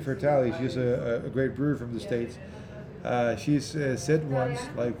mine, Jennifer Talley. She's a great brewer from the States. She's said once,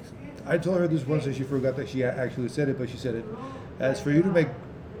 like I told her this once and she forgot that she actually said it, but she said it. As for you to make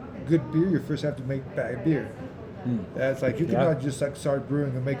good beer, you first have to make bad beer. That's like you cannot just like start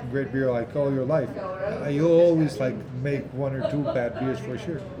brewing and making great beer like all your life. You'll always like make one or two bad beers for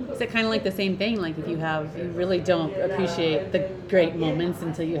sure. Is it kind of like the same thing? Like if you really don't appreciate the great moments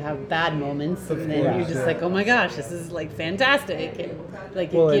until you have bad moments, and then you're just like, oh my gosh, this is like fantastic. And,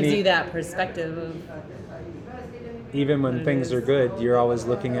 like it gives you that perspective of. Even when things are good, you're always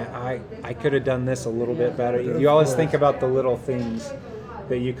looking at, I could have done this a little bit better. You always think about the little things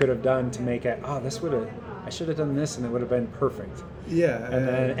that you could have done to make it, I should have done this and it would have been perfect. Yeah.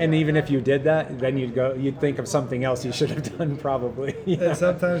 And even if you did that, then you'd think of something else you should have done probably. Yeah. And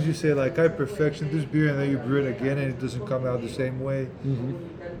sometimes you say like, I perfection this beer, and then you brew it again and it doesn't come out the same way.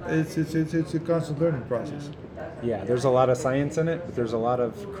 It's a constant learning process. Yeah, there's a lot of science in it, but there's a lot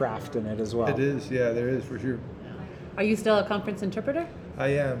of craft in it as well. It is, yeah, there is for sure. Are you still a conference interpreter? I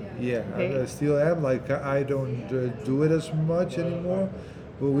am, yeah. Okay. I still am. Like I don't do it as much anymore,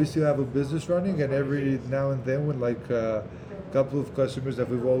 but we still have a business running, and every now and then when like a couple of customers that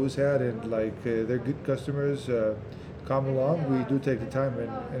we've always had and like they're good customers come along, we do take the time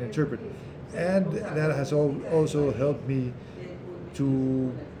and interpret. And that has also helped me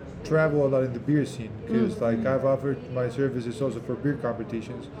to travel a lot in the beer scene, because like I've offered my services also for beer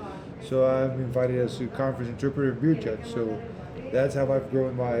competitions. So I'm invited as a conference interpreter and beer judge. So that's how I've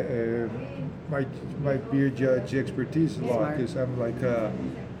grown my beer judge expertise a lot. Because I'm like,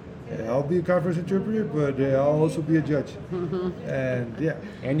 I'll be a conference interpreter, but I'll also be a judge. And yeah.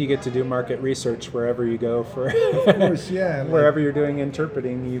 And you get to do market research wherever you go for. Of course, yeah. Wherever you're doing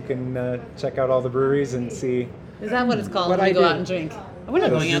interpreting, you can check out all the breweries and see. Is that what it's called when we go out and drink? We're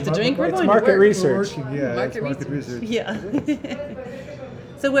not going out to drink. We're going market to work. research. Market research. Yeah.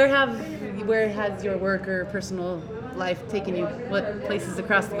 So where has your work or personal life taken you? What places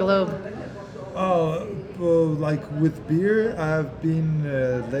across the globe? Oh, well, like with beer, I've been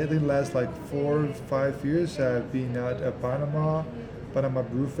lately, the last like 4 or 5 years, I've been at Panama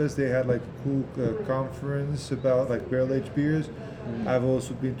Brew Fest. They had like a cool conference about like barrel aged beers. I've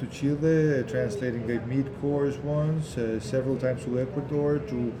also been to Chile, translating a meat course once, several times to Ecuador,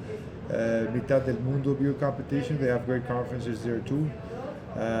 to Mitad del Mundo beer competition. They have great conferences there too.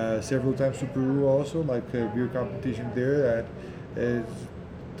 Several times to Peru also, like a beer competition there that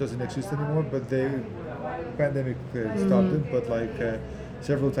doesn't exist anymore, but the pandemic stopped it. But like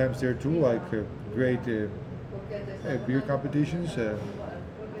several times there too, like great beer competitions.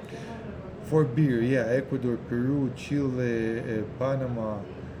 For beer, yeah, Ecuador, Peru, Chile, Panama,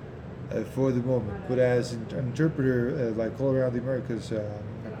 for the moment. But as an interpreter, like all around the Americas,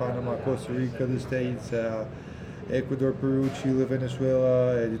 Panama, Costa Rica, the States, Ecuador, Peru, Chile,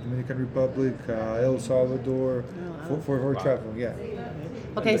 Venezuela, the Dominican Republic, El Salvador, for traveling, yeah.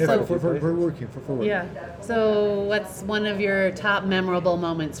 Okay, so for working. yeah. So what's one of your top memorable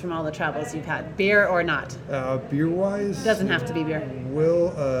moments from all the travels you've had, beer or not? Beer-wise, It doesn't have to be beer. well,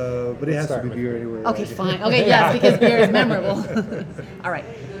 but it has to be beer anyway. Okay, right? fine. Okay, yes, because beer is memorable. All right.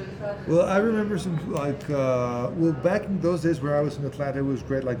 Well, I remember some like well, back in those days where I was in Atlanta, it was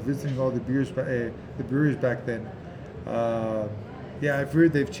great, like visiting all the the breweries back then. Yeah, I've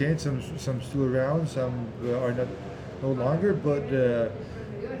heard they've changed. Some still around, some are no longer. But a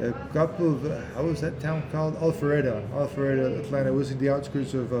couple of how was that town called? Alpharetta, Atlanta. It was in the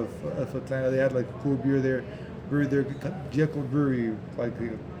outskirts of Atlanta. They had like a cool beer there, Jekyll Brewery. Like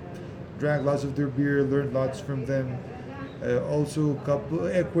drank lots of their beer, learned lots from them. Also,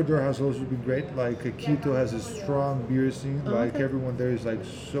 Ecuador has also been great. Like Quito has a strong beer scene. Like everyone there is like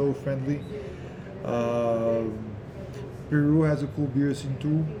so friendly. Peru has a cool beer scene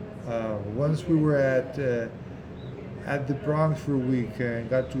too. Once we were at the Bronx for a week and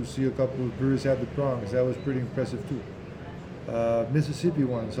got to see a couple of breweries at the Bronx. That was pretty impressive too. Mississippi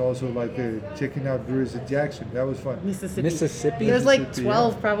ones also, like checking out breweries at Jackson. That was fun. Mississippi. There's like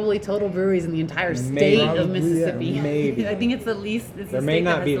 12 probably total breweries in the entire state of Mississippi. Yeah, maybe. I think it's the least. It's There the may state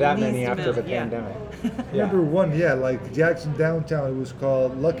not be that has the many least after the amount. pandemic. Remember one, like Jackson downtown. It was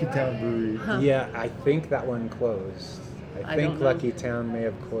called Lucky Town Brewery. Yeah, I think that one closed. I think don't know. Lucky Town may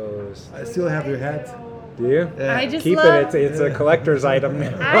have closed. I still have their hat. Do you? Yeah. I just Keep love. it. It's a collector's item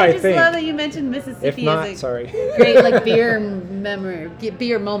now, I just think. love that you mentioned Mississippi If not, as a sorry. great like beer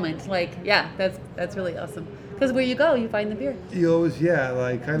beer moment. Like yeah, that's really awesome. Because where you go, you find the beer. You always,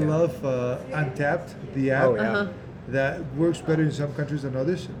 like I love Untapped, the app. Oh, yeah. Uh-huh. That works better in some countries than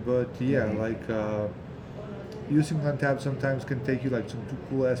others. But yeah, like using Untapped sometimes can take you like some too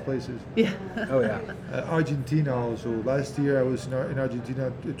cool ass places. Yeah. Oh yeah. Argentina also. Last year I was in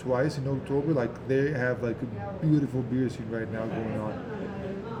Argentina twice in October. Like they have like a beautiful beer scene right now going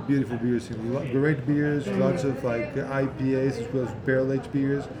on. beautiful beers, great beers, lots of like IPAs as well as barrel-aged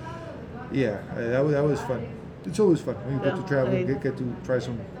beers. Yeah, that was fun. It's always fun when you get to travel and get to try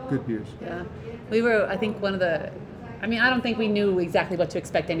some good beers. Yeah. We were, I think, I don't think we knew exactly what to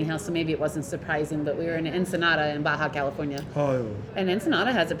expect anyhow, so maybe it wasn't surprising, but we were in Ensenada in Baja California. Oh. And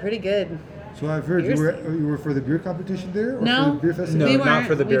Ensenada has a pretty good... So I've heard you were for the beer competition there? Or No, for the beer festival? No, we not weren't.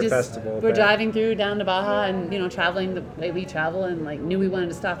 for the beer We just festival, We're but- driving through down to Baja and, traveling the way we travel and, knew we wanted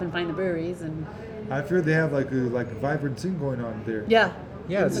to stop and find the breweries. And I've heard they have like a vibrant thing going on there. yeah.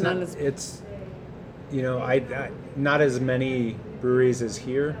 Yeah, Ensenada's- I not as many breweries as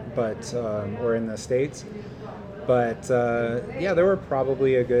here, but or in the States. But there were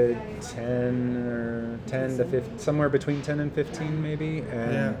probably a good 10 to 15, somewhere between 10 and 15 maybe.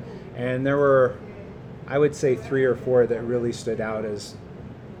 And there were, I would say, 3 or 4 that really stood out as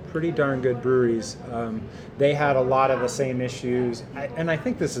pretty darn good breweries. They had a lot of the same issues, and I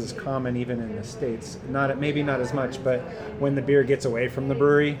think this is common even in the States. Maybe not as much, but when the beer gets away from the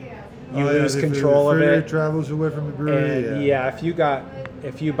brewery, you lose control of it. Travels away from the brewery. And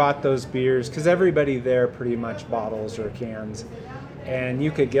if you bought those beers, because everybody there pretty much bottles or cans, and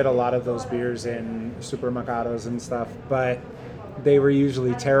you could get a lot of those beers in supermercados and stuff, but they were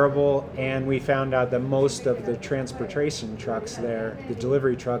usually terrible, and we found out that most of the transportation trucks there, the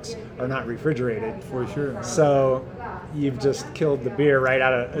delivery trucks, are not refrigerated. For sure. So you've just killed the beer right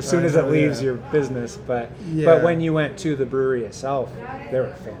out of as soon as it leaves your business. But when you went to the brewery itself, they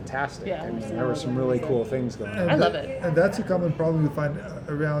were fantastic. Yeah. I mean, there were some really cool things going on. I love it. And that's a common problem you find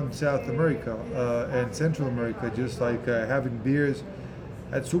around South America and Central America, just like having beers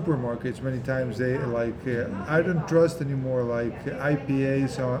at supermarkets. Many times they I don't trust anymore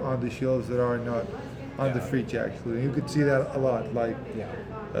IPAs on the shelves that are not on the fridge actually. You could see that a lot.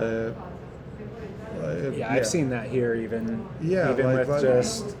 I've seen that here even like with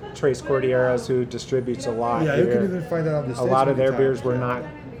just Tres Cordilleras, who distributes a lot Yeah, here. you can even find that on the A States lot of many their beers times, were not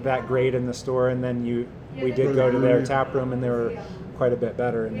that great in the store, and then we did go to their tap room, and they were quite a bit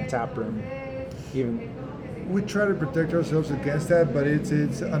better in the tap room. We try to protect ourselves against that, but it's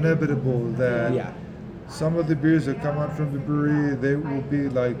inevitable that some of the beers that come out from the brewery, they will be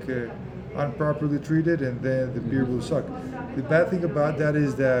improperly treated, and then the beer will suck. The bad thing about that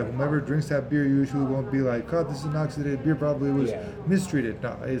is that whoever drinks that beer usually won't be like, oh, this is an oxidated beer, probably was mistreated.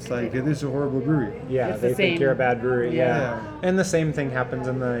 No, it's like, this is a horrible brewery. Yeah, It's they the think same. you're a bad brewery. Yeah. And the same thing happens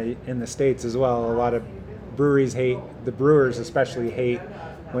in the States as well. A lot of breweries the brewers especially hate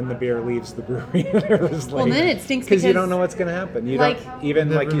when the beer leaves the brewery. Well, then it stinks because you because, don't know what's going to happen. You like- don't even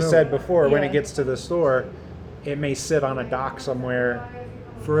You like never you know. said before. When Yeah. it gets to the store, it may sit on a dock somewhere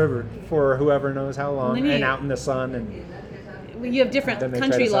Forever. for whoever knows how long, then you- and out in the sun. And you have different Then they try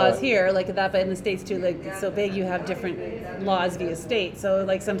country to sell laws it. here, like that, but in the States too, it's so big, you have different laws via state. So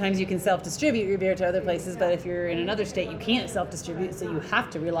sometimes you can self-distribute your beer to other places, but if you're in another state, you can't self-distribute, so you have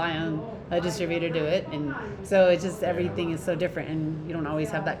to rely on a distributor to do it. And so it's just, everything is so different, and you don't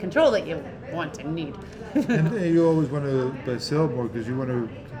always have that control that you want and need. And you always want to sell more because you want the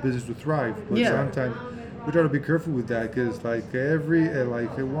business to thrive. But sometimes we try to be careful with that because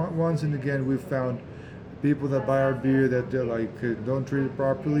once and again we've found people that buy our beer that they're don't treat it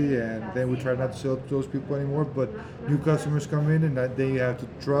properly, and then we try not to sell to those people anymore. But new customers come in, and then you have to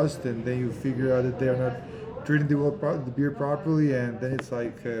trust, and then you figure out that they're not treating the beer properly, and then it's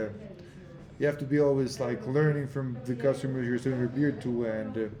you have to be always learning from the customers you're selling your beer to,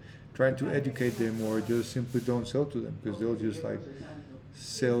 and trying to educate them, or just simply don't sell to them because they'll just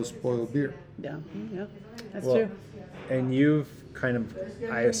sell spoiled beer. Yeah, that's well, true. and you've kind of,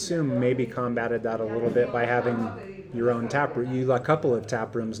 I assume, maybe combated that a little bit by having your own tap room. You a couple of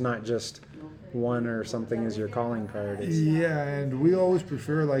tap rooms, not just one or something as your calling card. Yeah, and we always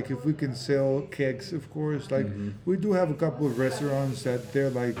prefer if we can sell kegs, of course. We do have a couple of restaurants that they're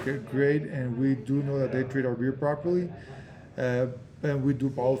great, and we do know that they treat our beer properly, and we do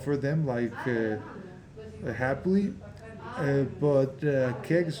bottle for them happily. But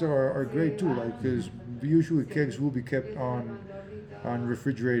kegs are great too, because usually kegs will be kept on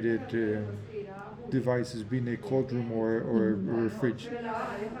refrigerated devices, being a cold room or a fridge.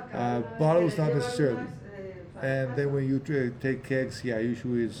 Bottles not necessarily. And then when you take kegs,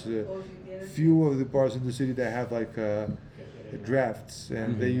 usually it's few of the bars in the city that have drafts,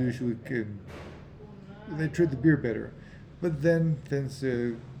 and they usually they treat the beer better. But then there's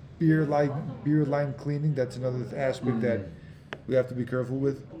beer line cleaning. That's another aspect that we have to be careful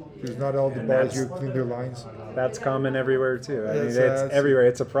with. Because not all the And bars that's- here clean their lines. That's common everywhere too. I mean, It's, it's uh, everywhere.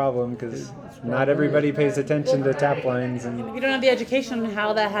 It's a problem because not everybody pays attention to tap lines, and If you don't have the education on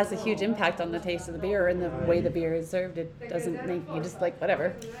how that has a huge impact on the taste of the beer and the way the beer is served, it doesn't make you just like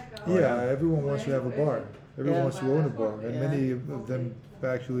whatever. Yeah, everyone wants to have a bar. Everyone Yeah. wants to own a bar, and Yeah. many of them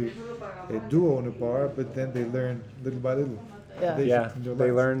actually do own a bar, but then they learn little by little. Yeah. They yeah, should clean their they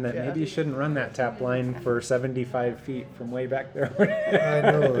lines. learn that Yeah. maybe you shouldn't run that tap line for 75 feet from way back there.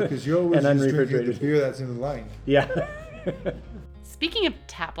 I know, because you're always And just drinking the unrefrigerated. beer that's in the line. Yeah. Speaking of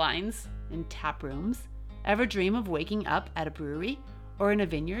tap lines and tap rooms, ever dream of waking up at a brewery or in a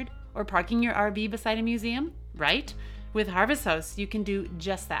vineyard or parking your RV beside a museum? Right? With Harvest Host, you can do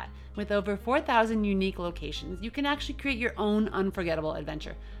just that. With over 4,000 unique locations, you can actually create your own unforgettable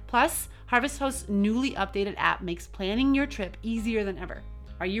adventure. Plus, Harvest Host's newly updated app makes planning your trip easier than ever.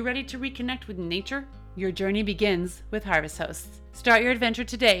 Are you ready to reconnect with nature? Your journey begins with Harvest Hosts. Start your adventure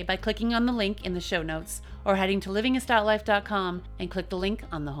today by clicking on the link in the show notes or heading to livingestoutlife.com and click the link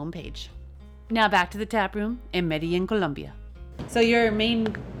on the homepage. Now back to the tap room in Medellin, Colombia. So your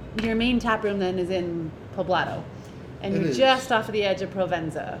main tap room then is in Poblado, and It you're is. just off of the edge of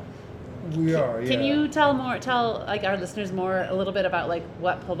Provenza. We are, yeah. Can you tell like our listeners more a little bit about like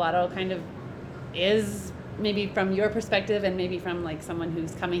what Poblado kind of is, maybe from your perspective and maybe from like someone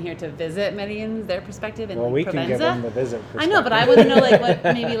who's coming here to visit Medellin, their perspective, and Well, like we Provenza? can give them the visit I know, but I want to know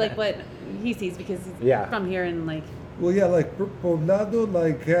like what he sees because he's Yeah. from here and like Well, yeah, like Poblado,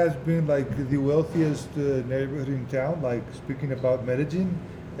 like has been like the wealthiest neighborhood in town. Like speaking about Medellin,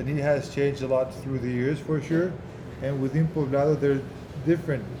 and it has changed a lot through the years for sure. And within Poblado, there's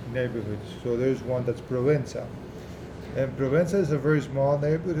different neighborhoods. So there's one that's Provenza, and Provenza is a very small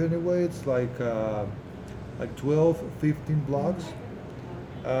neighborhood anyway. It's like 12, 15 blocks.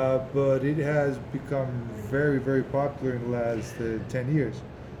 But it has become very, very popular in the last 10 years.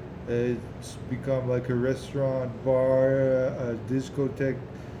 It's become like a restaurant, bar, a discotheque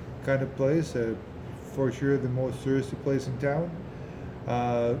kind of place. For sure, the most touristy place in town,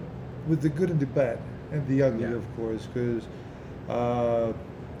 with the good and the bad and the ugly, Yeah. of course. Because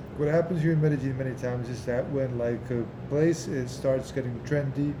what happens here in Medellin many times is that when like a place it starts getting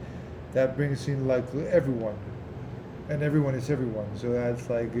trendy, that brings in like everyone, and everyone is everyone. So that's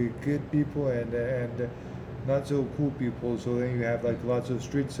like good people and not so cool people. So then you have like lots of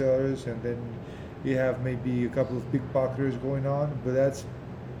street sellers, and then you have maybe a couple of pickpocketers going on. But I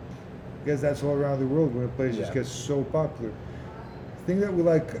guess that's all around the world when a place just Yeah. gets so popular. The thing that we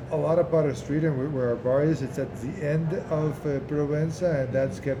like a lot about our street and where our bar is, it's at the end of Provenza, and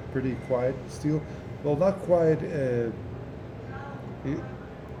that's kept pretty quiet still. Well, not quiet.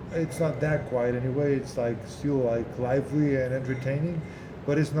 It's not that quiet anyway. It's like still like lively and entertaining,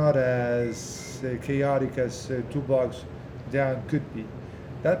 but it's not as chaotic as 2 blocks down could be.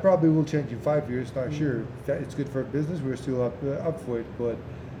 That probably will change in 5 years. Not sure. That it's good for business. We're still up for it, but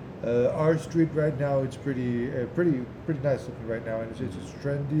our street right now it's pretty nice looking right now, and it's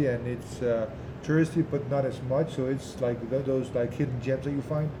trendy and it's touristy, but not as much. So it's like those like hidden gems that you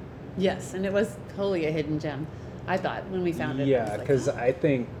find. yes, and it was totally a hidden gem. I thought when we found it. I Yeah, was like, because I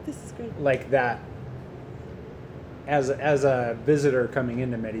think this is great. like that as a visitor coming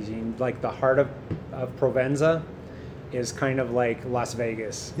into Medellin, like the heart of Provenza is kind of like Las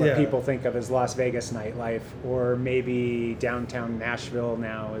Vegas, what Yeah. people think of as Las Vegas nightlife, or maybe downtown Nashville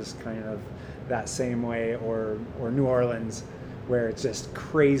now is kind of that same way, or New Orleans, where it's just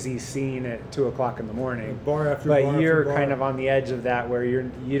crazy scene at 2:00 in the morning. Bar after But bar you're after bar. kind of on the edge of that, where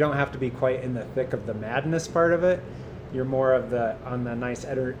you don't have to be quite in the thick of the madness part of it. You're more of on the nice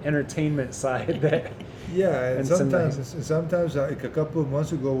entertainment side. That Yeah, and And some sometimes like a couple of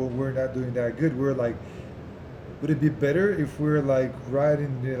months ago when we're not doing that good, we're like, would it be better if we're like right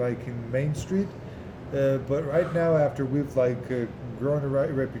in Main Street? But right now, after we've like grown a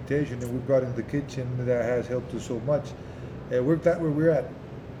reputation and we brought in the kitchen that has helped us so much, we're glad where we're at.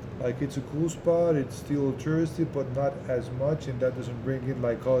 Like it's a cool spot. It's still touristy, but not as much, and that doesn't bring in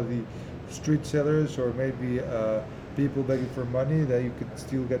like all the street sellers or maybe people begging for money that you could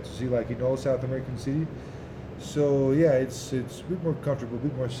still get to see like in all South American city. So yeah, it's a bit more comfortable, a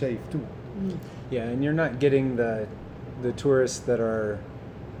bit more safe too. Yeah, and you're not getting the tourists that are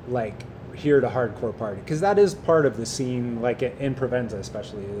like here to hardcore party, because that is part of the scene, like in Provenza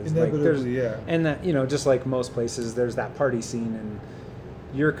especially. Is like Inevitably, yeah. And that, you know, just like most places, there's that party scene, and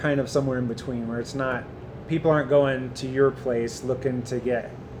you're kind of somewhere in between where it's not, people aren't going to your place looking to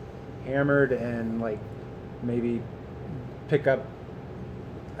get hammered and like maybe pick up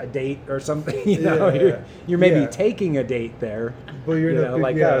a date or something. You know, you're maybe taking a date there, but you're not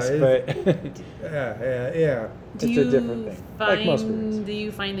like us. But yeah. It's a different thing. Like most breweries. Do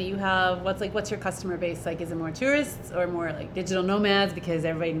you find that you have what's your customer base like? Is it more tourists or more like digital nomads? Because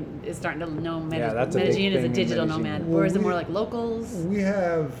everybody is starting to know Medellin is a digital nomad, or is it more like locals? We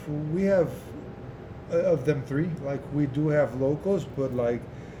have of them three. Like we do have locals, but like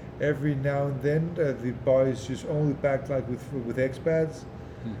every now and then the bar is just only packed like with expats.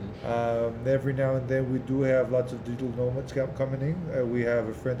 Every now and then we do have lots of digital nomads coming in. We have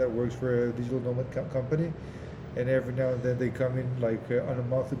a friend that works for a digital nomad company, and every now and then they come in like on a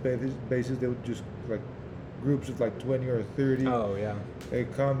monthly basis. They would just like groups of like 20 or 30. Oh yeah. They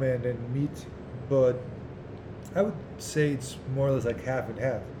come in and meet, but I would say it's more or less like half and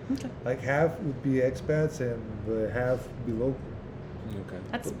half. Okay. Like half would be expats and half would be local. Okay.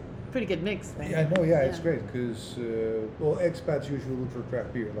 That's a pretty good mix. Then. Yeah, I know. Yeah, it's great because expats usually look for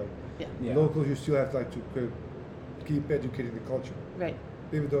craft beer. Like locals, you still have to like to keep educating the culture. Right.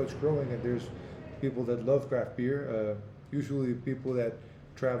 Even though it's growing and there's people that love craft beer, usually people that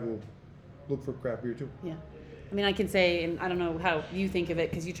travel look for craft beer too. Yeah. I mean, I can say, and I don't know how you think of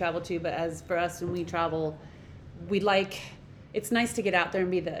it because you travel too, but as for us, when we travel, it's nice to get out there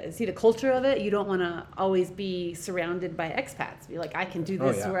and see the culture of it. You don't want to always be surrounded by expats. Be like, I can do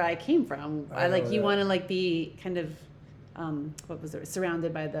this where I came from. You want to like be kind of,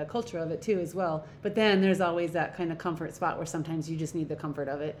 surrounded by the culture of it too as well. But then there's always that kind of comfort spot where sometimes you just need the comfort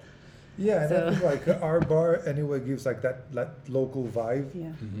of it. Yeah, and I think like our bar anyway gives like that local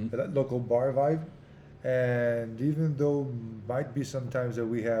vibe, that local bar vibe. And even though might be sometimes that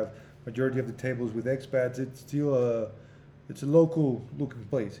we have majority of the tables with expats, it's still it's a local looking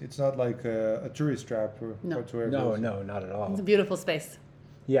place. It's not like a tourist trap or whatsoever. No, not at all. It's a beautiful space.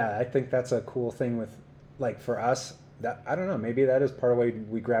 Yeah, I think that's a cool thing with, like, for us, that I don't know, maybe that is part of why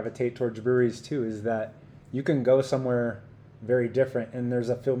we gravitate towards breweries too, is that you can go somewhere very different and there's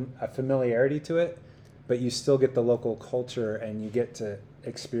a familiarity to it, but you still get the local culture and you get to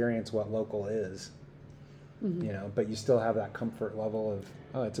experience what local is. You know, but you still have that comfort level of,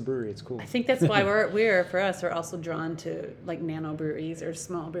 oh, it's a brewery, it's cool. I think that's why we're for us are also drawn to like nano breweries or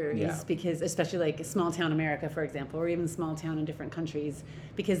small breweries because especially like small town America, for example, or even small town in different countries,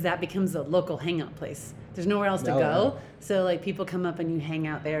 because that becomes a local hangout place. There's nowhere else to go. So like people come up and you hang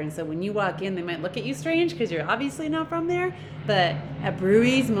out there, and so when you walk in, they might look at you strange because you're obviously not from there. But at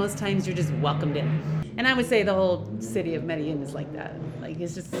breweries, most times you're just welcomed in. And I would say the whole city of Medellin is like that. Like it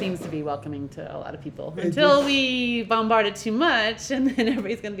just seems to be welcoming to a lot of people until we bombard it too much, and then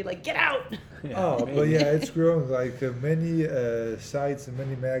everybody's gonna be like, "Get out!" But it's growing. Like many sites and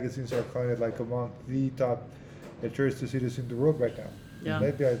many magazines are calling it like among the top tourist cities in the world right now. Yeah.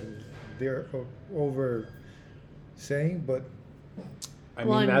 Maybe they're over saying, but I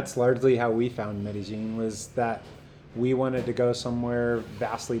mean that's largely how we found Medellin, was that we wanted to go somewhere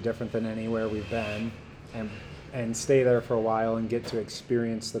vastly different than anywhere we've been and stay there for a while and get to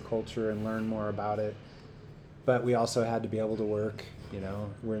experience the culture and learn more about it. But we also had to be able to work, you know.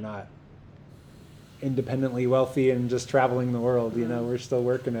 We're not independently wealthy and just traveling the world, you know. We're still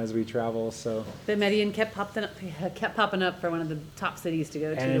working as we travel, so. But Medellin kept popping up for one of the top cities to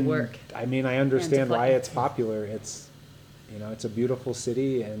go to work. I mean, I understand why it's popular. It's, you know, it's a beautiful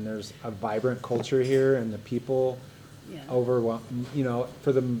city and there's a vibrant culture here, and the people you know,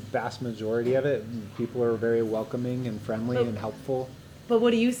 for the vast majority of it, people are very welcoming and friendly and helpful. But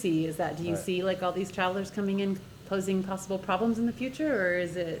what do you see? Do you see like all these travelers coming in posing possible problems in the future, or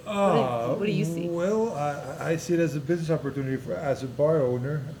is it what do you see? Well, I see it as a business opportunity as a bar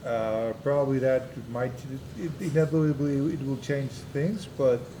owner. Probably that might inevitably it will change things,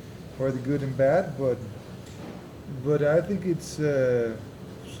 but for the good and bad. But I think it's it's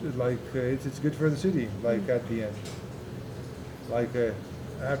good for the city. Like at the end. Like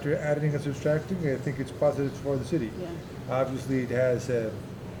after adding and subtracting, I think it's positive for the city. Yeah. Obviously, it has. There's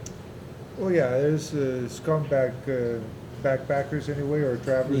scumbag backpackers anyway, or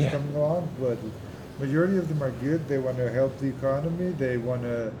travelers coming along, but majority of them are good. They want to help the economy. They want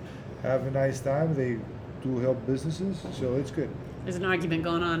to have a nice time. They do help businesses, so it's good. There's an argument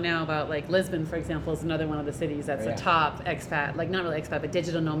going on now about like Lisbon, for example, is another one of the cities that's a top expat, like not really expat, but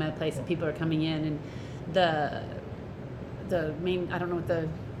digital nomad place, and people are coming in, and the main, I don't know what the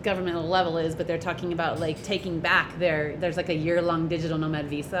governmental level is, but they're talking about like taking back there's like a year-long digital nomad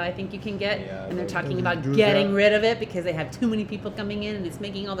visa I think you can get, and they're talking about getting rid of it because they have too many people coming in and it's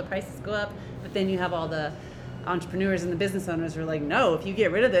making all the prices go up. But then you have all the entrepreneurs and the business owners who are like, no, if you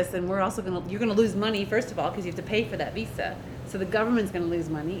get rid of this, then you're gonna lose money, first of all, because you have to pay for that visa. So the government's gonna lose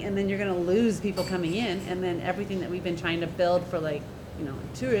money, and then you're gonna lose people coming in, and then everything that we've been trying to build for like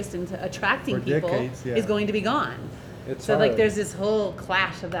tourists and attracting For people decades, yeah. is going to be gone. It's So hard. like there's this whole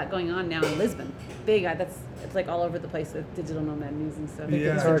clash of that going on now in Lisbon. It's like all over the place with digital nomad news and stuff.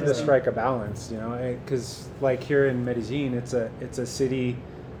 Yeah. It's hard to strike a balance, because like here in Medellin, it's a city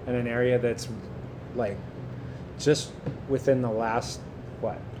and an area that's like just within the last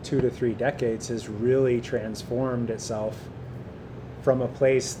 2 to 3 decades has really transformed itself from a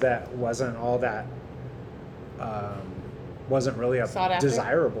place that wasn't all that wasn't really a Sought after?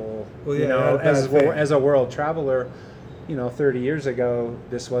 desirable, Well, yeah, as a world traveler. 30 years ago,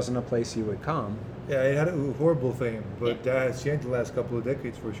 this wasn't a place you would come. Yeah, it had a horrible fame, but that has changed the last couple of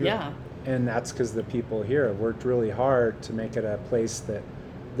decades for sure. Yeah. And that's because the people here have worked really hard to make it a place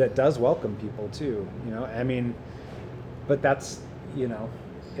that does welcome people too. But that's,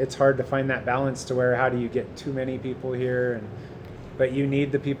 it's hard to find that balance to where how do you get too many people here, but you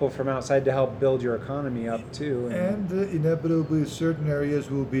need the people from outside to help build your economy up too. And inevitably, certain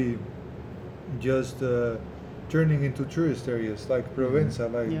areas will be just turning into tourist areas, like Provenza.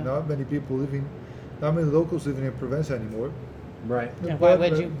 Like Yeah. not many locals living in Provenza anymore. Right. Yeah, why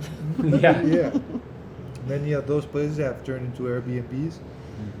would you? Yeah. Yeah. Many of those places have turned into Airbnbs.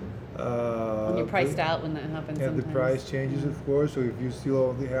 And you're priced out when that happens. And the sometimes. price changes, of course. So if you still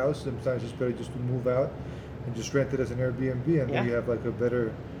own the house, sometimes it's better just to move out and just rent it as an Airbnb, and Yeah. then you have like a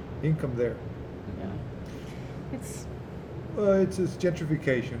better income there. Yeah. It's It's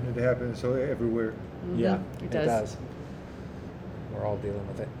gentrification. It happens so everywhere. Yeah, it does. We're all dealing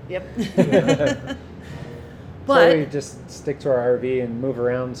with it. Yep. So we But just stick to our RV and move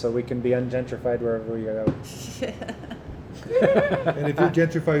around so we can be ungentrified wherever we go. And if you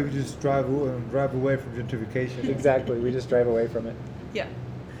gentrify, you just drive away from gentrification. Exactly. We just drive away from it yeah.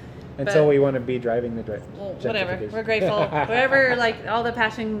 until But- we want to be driving the drive. Well, whatever. We're grateful. Wherever, all the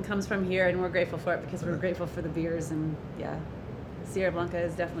passion comes from here, and we're grateful for it because we're grateful for the beers. And yeah, Sierra Blanca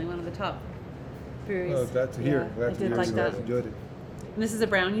is definitely one of the top breweries. Oh, glad to hear. Yeah, Glad I to did hear like you that. guys enjoyed it. And this is a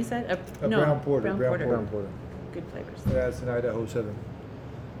brown, you said? No, brown porter, Brown brown porter. Brown porter. Good flavors. Yeah, it's an Idaho 7.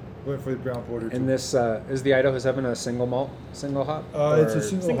 Went for the brown porter too. And this is the Idaho 7 a single malt, single hop? It's a Or-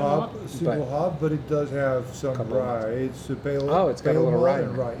 single Single hop, malt? hop, but it does have some Couple of rye. malts. It's a pale. Oh, it's got a pale little malt rye and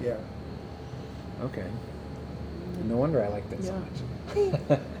in it. rye, yeah. Okay. No wonder I liked it so Yeah.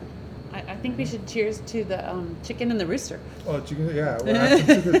 much. I think we should cheers to the chicken and the rooster. Oh, chicken. Yeah, we'll have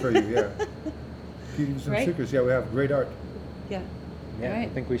some sugar for you. Yeah. Give you some Right? sugars. Yeah, we have great art. Yeah. Yeah, All right.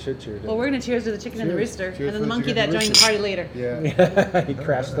 I think we should cheers. Well, we're going to cheers to the chicken and the Cheers. rooster. Cheers and then for the the monkey chicken that and the joined the rooster. party later. Yeah. He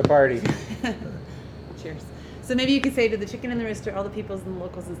crashed the party. Cheers. So maybe you could say to the chicken and the rooster, all the peoples and the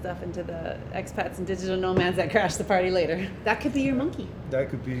locals and stuff, and to the expats and digital nomads that crashed the party later. That could be your monkey. That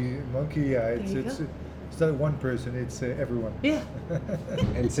could be monkey. Yeah, There you go. it's not one person. It's everyone. Yeah.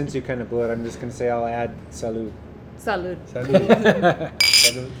 And since you kind of blew it, I'm just going to say I'll add salud. Salud. Salud.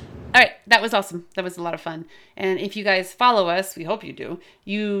 Salud. All right, that was awesome. That was a lot of fun. And if you guys follow us, we hope you do,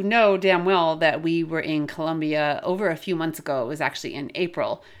 you know damn well that we were in Colombia over a few months ago. It was actually in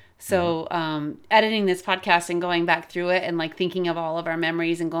April. So editing this podcast and going back through it and thinking of all of our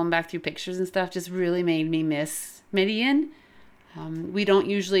memories and going back through pictures and stuff just really made me miss Medellin. We don't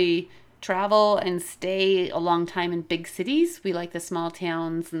usually travel and stay a long time in big cities. We like the small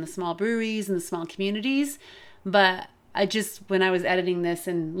towns and the small breweries and the small communities. But when I was editing this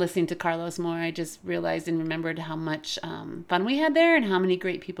and listening to Carlos more, I just realized and remembered how much fun we had there and how many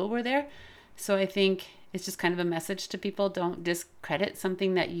great people were there. So I think it's just kind of a message to people. Don't discredit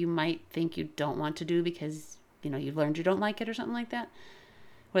something that you might think you don't want to do because, you've learned you don't like it or something like that.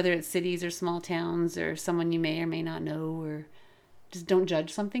 Whether it's cities or small towns or someone you may or may not know, or just don't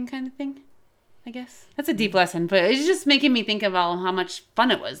judge something kind of thing, I guess. That's a deep lesson, but it's just making me think about how much fun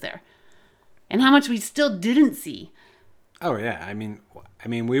it was there and how much we still didn't see. Oh yeah, I mean,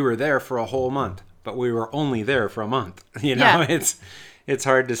 we were there for a whole month, but we were only there for a month. Yeah. It's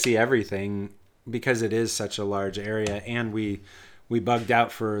hard to see everything because it is such a large area, and we bugged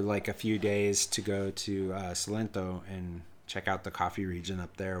out for a few days to go to Salento and check out the coffee region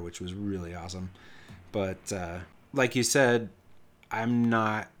up there, which was really awesome. But like you said,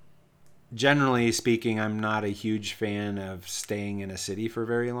 generally speaking, I'm not a huge fan of staying in a city for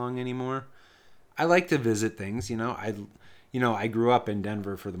very long anymore. I like to visit things, I grew up in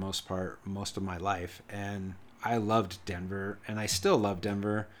Denver for the most part, most of my life, and I loved Denver, and I still love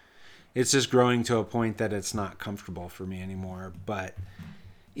Denver. It's just growing to a point that it's not comfortable for me anymore. But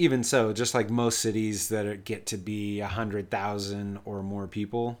even so, just like most cities that get to be 100,000 or more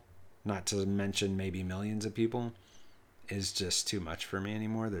people, not to mention maybe millions of people, is just too much for me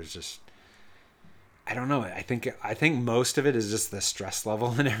anymore. There's just, I don't know. I think most of it is just the stress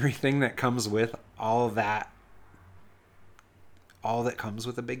level and everything that comes with all of that all that comes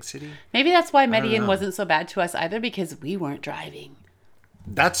with a big city. Maybe that's why Medellin wasn't so bad to us either, because we weren't driving.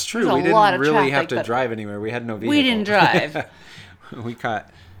 That's true. There's We a didn't lot of really have traffic, to drive anywhere. We had no vehicle. We didn't drive.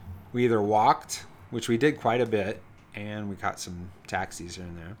 We either walked, which we did quite a bit, and we caught some taxis here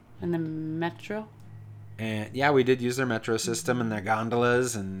and there. And the metro? And yeah, we did use their metro system and their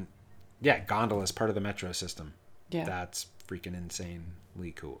gondolas, and gondolas part of the metro system. Yeah. That's freaking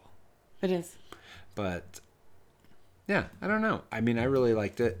insanely cool. It is. But yeah, I don't know. I mean, I really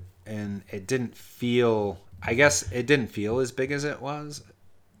liked it, and it didn't feel as big as it was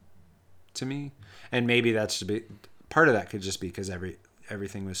to me. And maybe that's to be part of that could just be because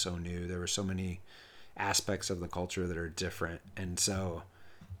everything was so new. There were so many aspects of the culture that are different, and so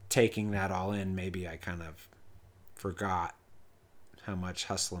taking that all in, maybe I kind of forgot how much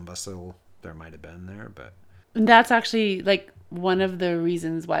hustle and bustle there might have been there. But that's actually like one of the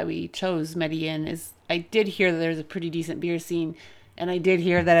reasons why we chose Medellin. Is I did hear that there's a pretty decent beer scene, and I did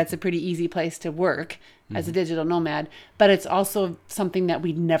hear that it's a pretty easy place to work as a digital nomad, but it's also something that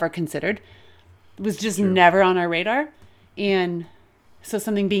we'd never considered. It was just never on our radar. And so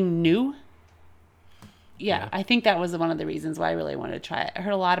something being new, I think that was one of the reasons why I really wanted to try it. I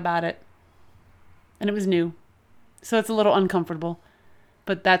heard a lot about it, and it was new. So it's a little uncomfortable.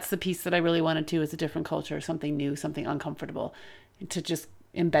 But that's the piece that I really wanted to, is a different culture, something new, something uncomfortable. To just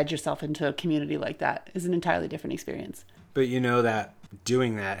embed yourself into a community like that is an entirely different experience. But you know that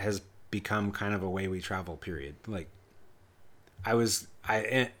doing that has become kind of a way we travel, period. Like, as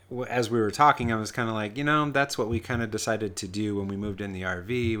we were talking, I was kind of like, that's what we kind of decided to do when we moved in the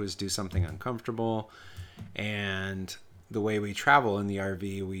RV, was do something uncomfortable. And the way we travel in the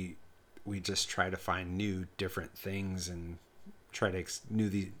RV, we just try to find new, different things and try to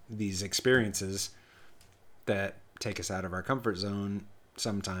these experiences that take us out of our comfort zone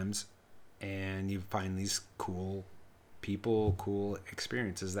sometimes. And you find these cool people, cool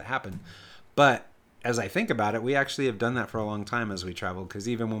experiences that happen. But as I think about it, we actually have done that for a long time as we traveled, because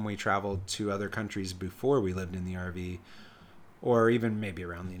even when we traveled to other countries before we lived in the RV, or even maybe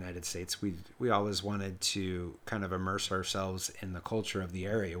around the United States, we always wanted to kind of immerse ourselves in the culture of the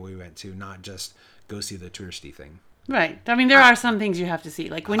area we went to, not just go see the touristy thing. Right. I mean, there are some things you have to see.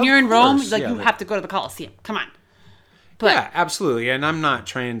 Like when you're in Rome, you have to go to the Colosseum. Come on. But, yeah, absolutely. And I'm not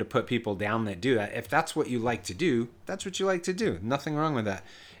trying to put people down that do that. If that's what you like to do, that's what you like to do. Nothing wrong with that.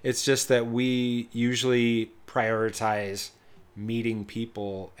 It's just that we usually prioritize meeting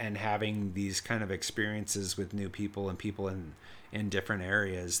people and having these kind of experiences with new people and people in different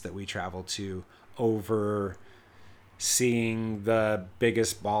areas that we travel to, over seeing the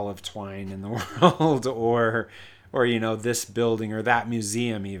biggest ball of twine in the world or this building or that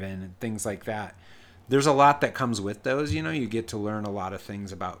museum even, and things like that. There's a lot that comes with those. You get to learn a lot of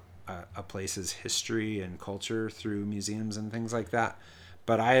things about a place's history and culture through museums and things like that.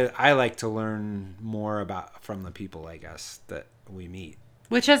 But I like to learn more from the people, I guess, that we meet.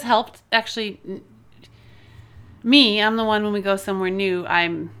 Which has helped, actually. Me, I'm the one, when we go somewhere new,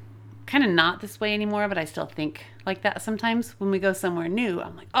 I'm kind of not this way anymore, but I still think like that sometimes. When we go somewhere new,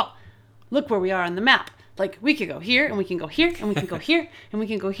 I'm like, oh, look where we are on the map. Like, we could go here, and we can go here, and we can go here, and we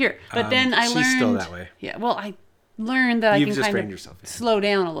can go here. But then I learned... She's still that way. Yeah, well, I learned that I can kind of slow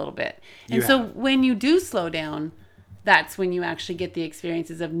down a little bit. And so when you do slow down, that's when you actually get the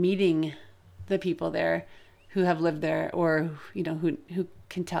experiences of meeting the people there who have lived there, or, who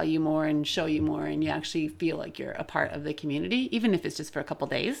can tell you more and show you more, and you actually feel like you're a part of the community, even if it's just for a couple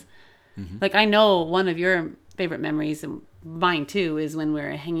days. Mm-hmm. Like, I know one of your favorite memories, and mine too, is when we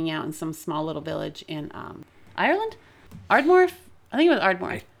were hanging out in some small little village in Ireland? Ardmore? I think it was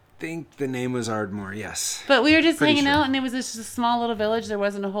Ardmore. I think the name was Ardmore, yes. But we were just hanging out, and it was just a small little village. There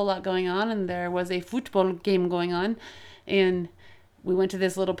wasn't a whole lot going on, and there was a football game going on. And we went to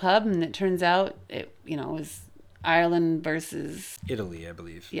this little pub, and it turns out it was Ireland versus Italy, I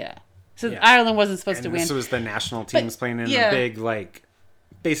believe. Yeah. So Ireland wasn't supposed to win. This was the national teams playing in a big,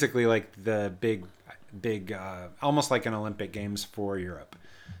 basically like the big, almost like an Olympic Games for Europe.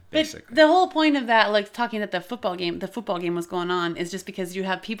 Basically. But the whole point of that, like talking that the football game was going on, is just because you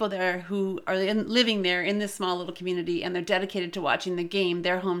have people there who are living there in this small little community, and they're dedicated to watching the game,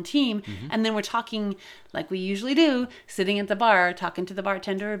 their home team. Mm-hmm. And then we're talking, like we usually do, sitting at the bar, talking to the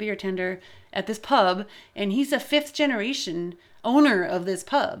bartender or beer tender at this pub. And he's a 5th generation owner of this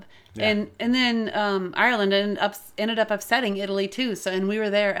pub. Yeah. And then Ireland ended up upsetting Italy too. So, and we were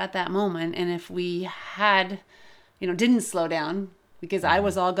there at that moment. And if we had, didn't slow down, because I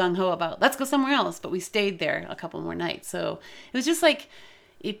was all gung-ho about, let's go somewhere else. But we stayed there a couple more nights. So it was just like,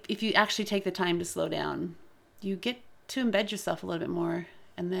 if you actually take the time to slow down, you get to embed yourself a little bit more.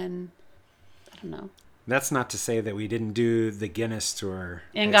 And then, I don't know. That's not to say that we didn't do the Guinness tour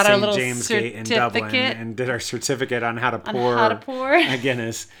and at got our St. little James Gate in Dublin certificate. and did our certificate on how to pour a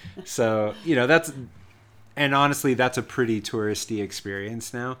Guinness. So, and honestly, that's a pretty touristy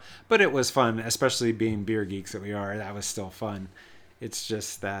experience now. But it was fun, especially being beer geeks that we are. That was still fun. It's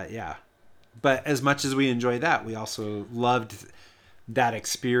just that, yeah. But as much as we enjoy that, we also loved that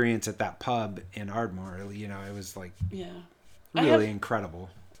experience at that pub in Ardmore. It was like really incredible.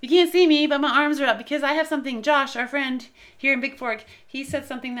 You can't see me, but my arms are up because I have something. Josh, our friend here in Big Fork, he said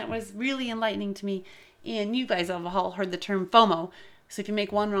something that was really enlightening to me. And you guys have all heard the term FOMO. So if you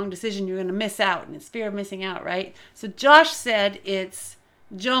make one wrong decision, you're going to miss out. And it's fear of missing out, right? So Josh said it's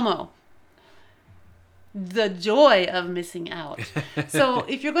JOMO. The joy of missing out. So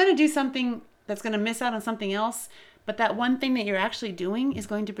if you're going to do something that's going to miss out on something else, but that one thing that you're actually doing is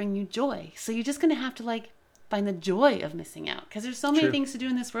going to bring you joy. So you're just going to have to find the joy of missing out because there's so many things to do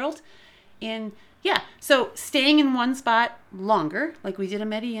in this world. And so staying in one spot longer, like we did in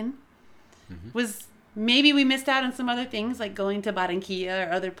Medellin, was maybe we missed out on some other things like going to Barranquilla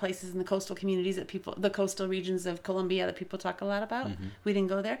or other places in the coastal communities the coastal regions of Colombia that people talk a lot about. We didn't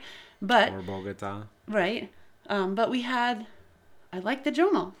go there, or Bogota, right? But I like the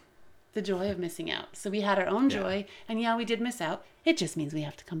JOMO, the joy of missing out. So we had our own joy, and we did miss out. It just means we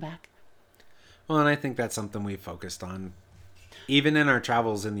have to come back. Well, and I think that's something we've focused on. Even in our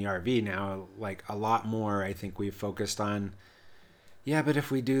travels in the RV now, a lot more, I think we've focused on, but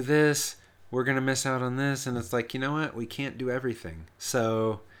if we do this, we're going to miss out on this. And it's like, you know what? We can't do everything.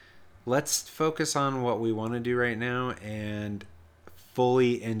 So let's focus on what we want to do right now and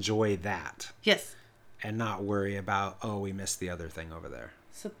fully enjoy that. Yes. And not worry about, we missed the other thing over there.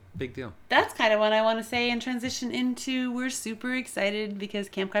 So big deal. That's kind of what I want to say and transition into. We're super excited because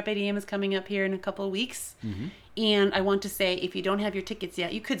Camp Carpe Diem is coming up here in a couple of weeks. And I want to say, if you don't have your tickets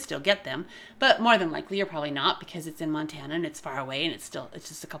yet, you could still get them. But more than likely, you're probably not because it's in Montana and it's far away and it's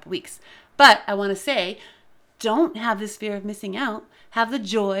just a couple weeks. But I want to say, don't have this fear of missing out. Have the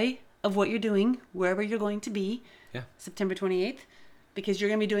joy of what you're doing wherever you're going to be. September 28th, because you're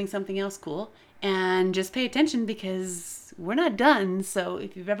going to be doing something else cool. And just pay attention because we're not done. So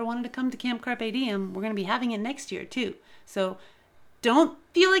if you've ever wanted to come to Camp Carpe Diem, we're going to be having it next year too. So don't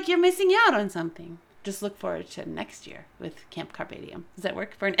feel like you're missing out on something. Just look forward to next year with Camp Carpe Diem. Does that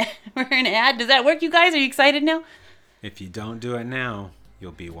work for an ad? Does that work, you guys? Are you excited now? If you don't do it now,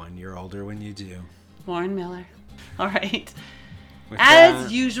 you'll be 1 year older when you do. Warren Miller. All right. With As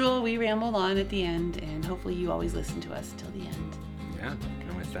that, usual, we rambled on at the end, and hopefully you always listen to us till the end. Yeah,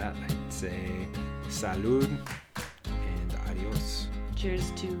 and with that, I'd say salud and adios.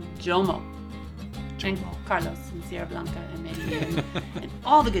 Cheers to JOMO. And Carlos and Sierra Blanca and Medellin and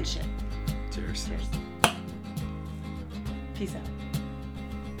all the good shit. Cheers. Cheers. Peace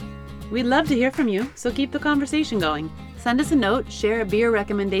out. We'd love to hear from you, so keep the conversation going. Send us a note, share a beer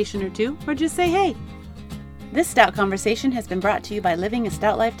recommendation or two, or just say hey. This Stout Conversation has been brought to you by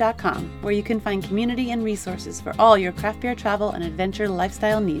livingastoutlife.com, where you can find community and resources for all your craft beer travel and adventure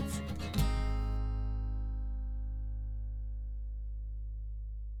lifestyle needs.